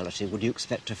proto-morality would you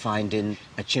expect to find in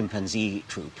a chimpanzee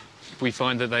troop? We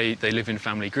find that they live in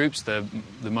family groups. The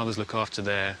mothers look after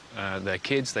their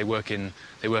kids. They work in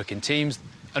teams.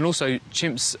 And also,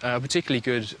 chimps are particularly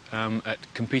good at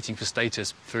competing for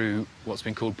status through what's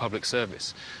been called public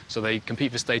service. So they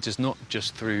compete for status not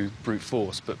just through brute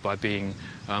force, but by being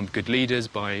good leaders,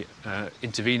 by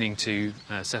intervening to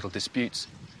settle disputes.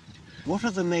 What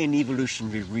are the main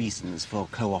evolutionary reasons for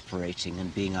cooperating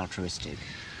and being altruistic?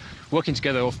 Working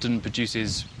together often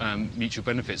produces mutual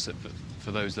benefits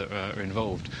for those that are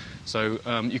involved. So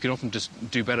you can often just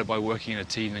do better by working in a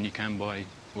team than you can by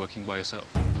working by yourself.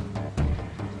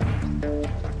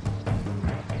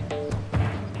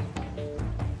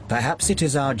 Perhaps it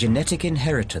is our genetic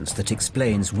inheritance that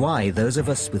explains why those of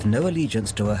us with no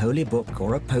allegiance to a holy book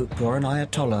or a pope or an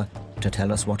ayatollah to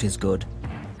tell us what is good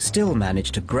still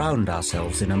manage to ground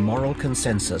ourselves in a moral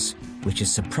consensus which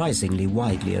is surprisingly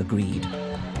widely agreed.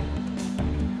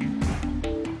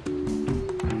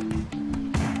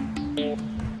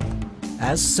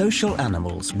 As social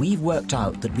animals, we've worked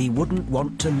out that we wouldn't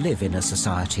want to live in a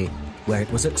society where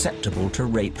it was acceptable to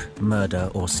rape,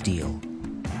 murder, or steal.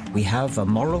 We have a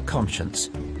moral conscience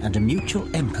and a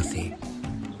mutual empathy,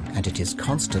 and it is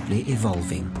constantly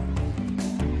evolving.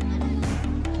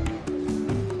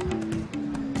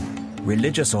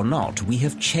 Religious or not, we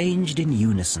have changed in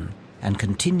unison and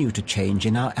continue to change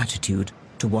in our attitude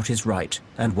to what is right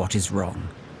and what is wrong.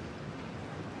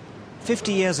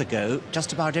 50 years ago,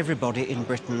 just about everybody in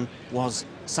Britain was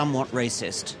somewhat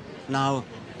racist. Now,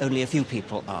 only a few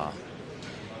people are.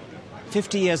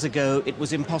 50 years ago, it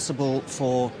was impossible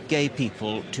for gay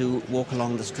people to walk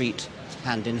along the street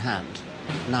hand in hand.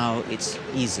 Now it's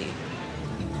easy.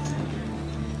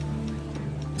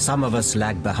 Some of us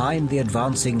lag behind the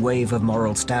advancing wave of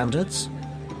moral standards,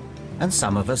 and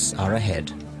some of us are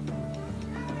ahead.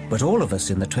 But all of us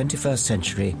in the 21st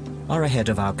century are ahead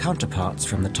of our counterparts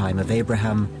from the time of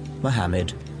Abraham,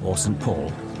 Muhammad, or St.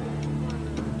 Paul.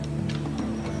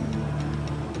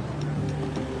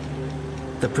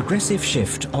 The progressive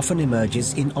shift often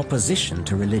emerges in opposition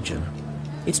to religion.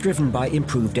 It's driven by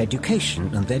improved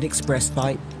education and then expressed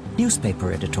by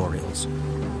newspaper editorials,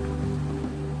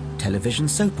 television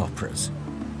soap operas,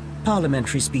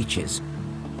 parliamentary speeches,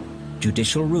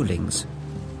 judicial rulings,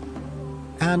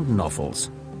 and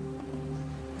novels.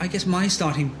 I guess my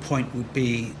starting point would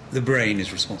be the brain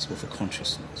is responsible for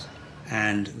consciousness.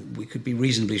 And we could be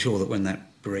reasonably sure that when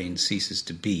that brain ceases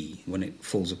to be, when it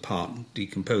falls apart and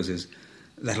decomposes,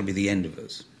 that'll be the end of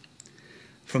us.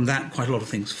 From that, quite a lot of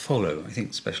things follow. I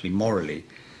think especially morally,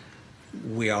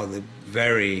 we are the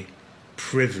very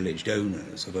privileged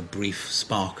owners of a brief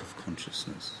spark of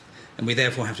consciousness. And we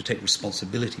therefore have to take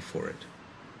responsibility for it.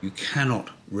 You cannot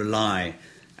rely,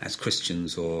 as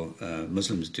Christians or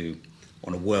Muslims do,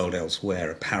 on a world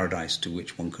elsewhere, a paradise to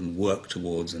which one can work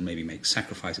towards and maybe make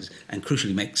sacrifices, and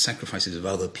crucially make sacrifices of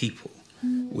other people.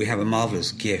 We have a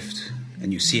marvellous gift,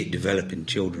 and you see it develop in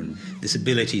children, this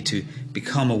ability to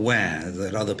become aware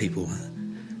that other people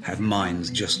have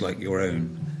minds just like your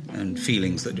own and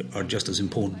feelings that are just as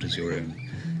important as your own.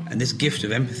 And this gift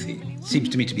of empathy seems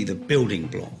to me to be the building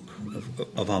block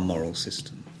of our moral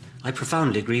system. I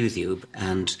profoundly agree with you,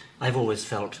 and I've always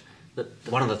felt that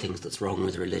one of the things that's wrong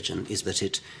with religion is that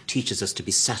it teaches us to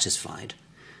be satisfied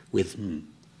with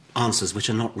answers which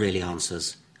are not really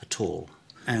answers at all.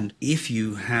 And if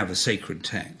you have a sacred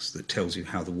text that tells you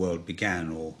how the world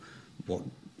began or what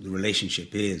the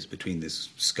relationship is between this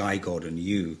sky god and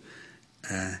you,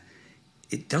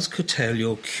 it does curtail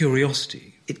your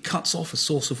curiosity. It cuts off a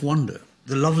source of wonder.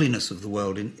 The loveliness of the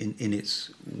world in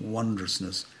its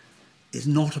wondrousness is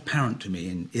not apparent to me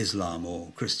in Islam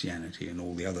or Christianity and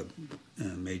all the other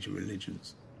major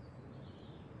religions.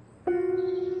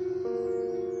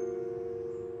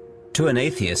 To an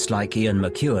atheist like Ian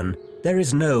McEwan, there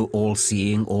is no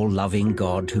all-seeing, all-loving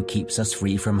God who keeps us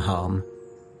free from harm.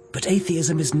 But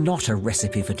atheism is not a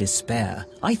recipe for despair.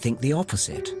 I think the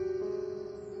opposite.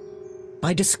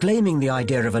 By disclaiming the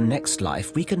idea of a next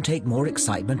life, we can take more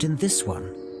excitement in this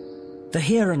one. The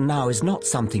here and now is not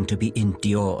something to be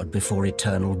endured before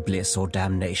eternal bliss or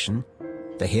damnation.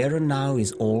 The here and now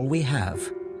is all we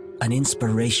have, an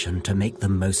inspiration to make the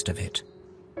most of it.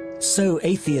 So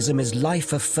atheism is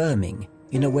life-affirming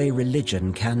in a way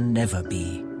religion can never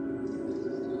be.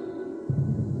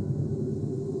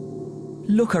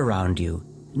 Look around you.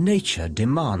 Nature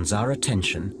demands our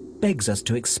attention, begs us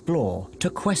to explore, to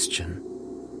question.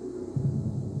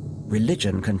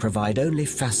 Religion can provide only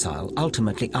facile,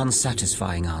 ultimately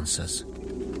unsatisfying answers.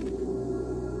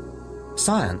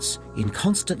 Science, in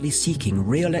constantly seeking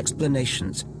real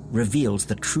explanations, reveals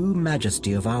the true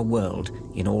majesty of our world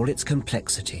in all its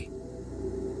complexity.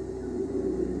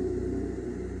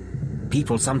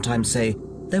 People sometimes say,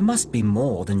 there must be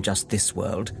more than just this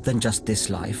world, than just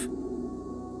this life.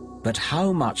 But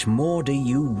how much more do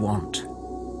you want?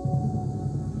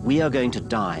 We are going to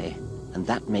die, and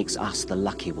that makes us the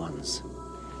lucky ones.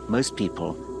 Most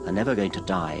people are never going to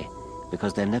die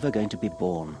because they're never going to be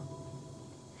born.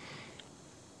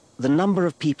 The number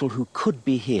of people who could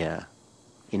be here,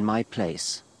 in my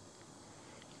place,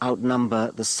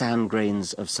 outnumber the sand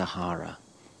grains of Sahara.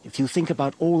 If you think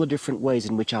about all the different ways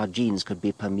in which our genes could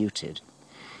be permuted,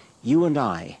 you and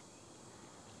I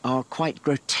are quite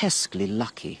grotesquely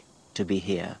lucky to be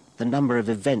here. The number of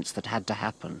events that had to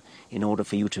happen in order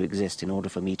for you to exist, in order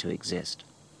for me to exist.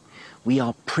 We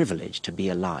are privileged to be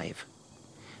alive,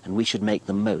 and we should make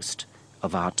the most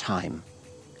of our time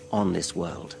on this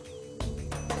world.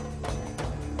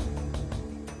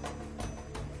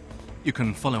 You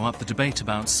can follow up the debate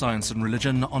about science and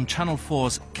religion on Channel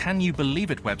 4's Can You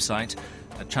Believe It website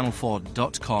at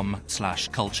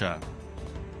channel4.com/culture.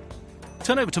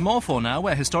 Turn over to More 4 now,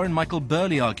 where historian Michael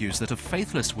Burley argues that a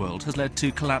faithless world has led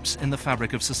to collapse in the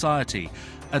fabric of society,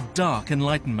 a dark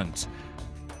enlightenment.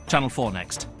 Channel 4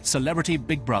 next, Celebrity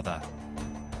Big Brother.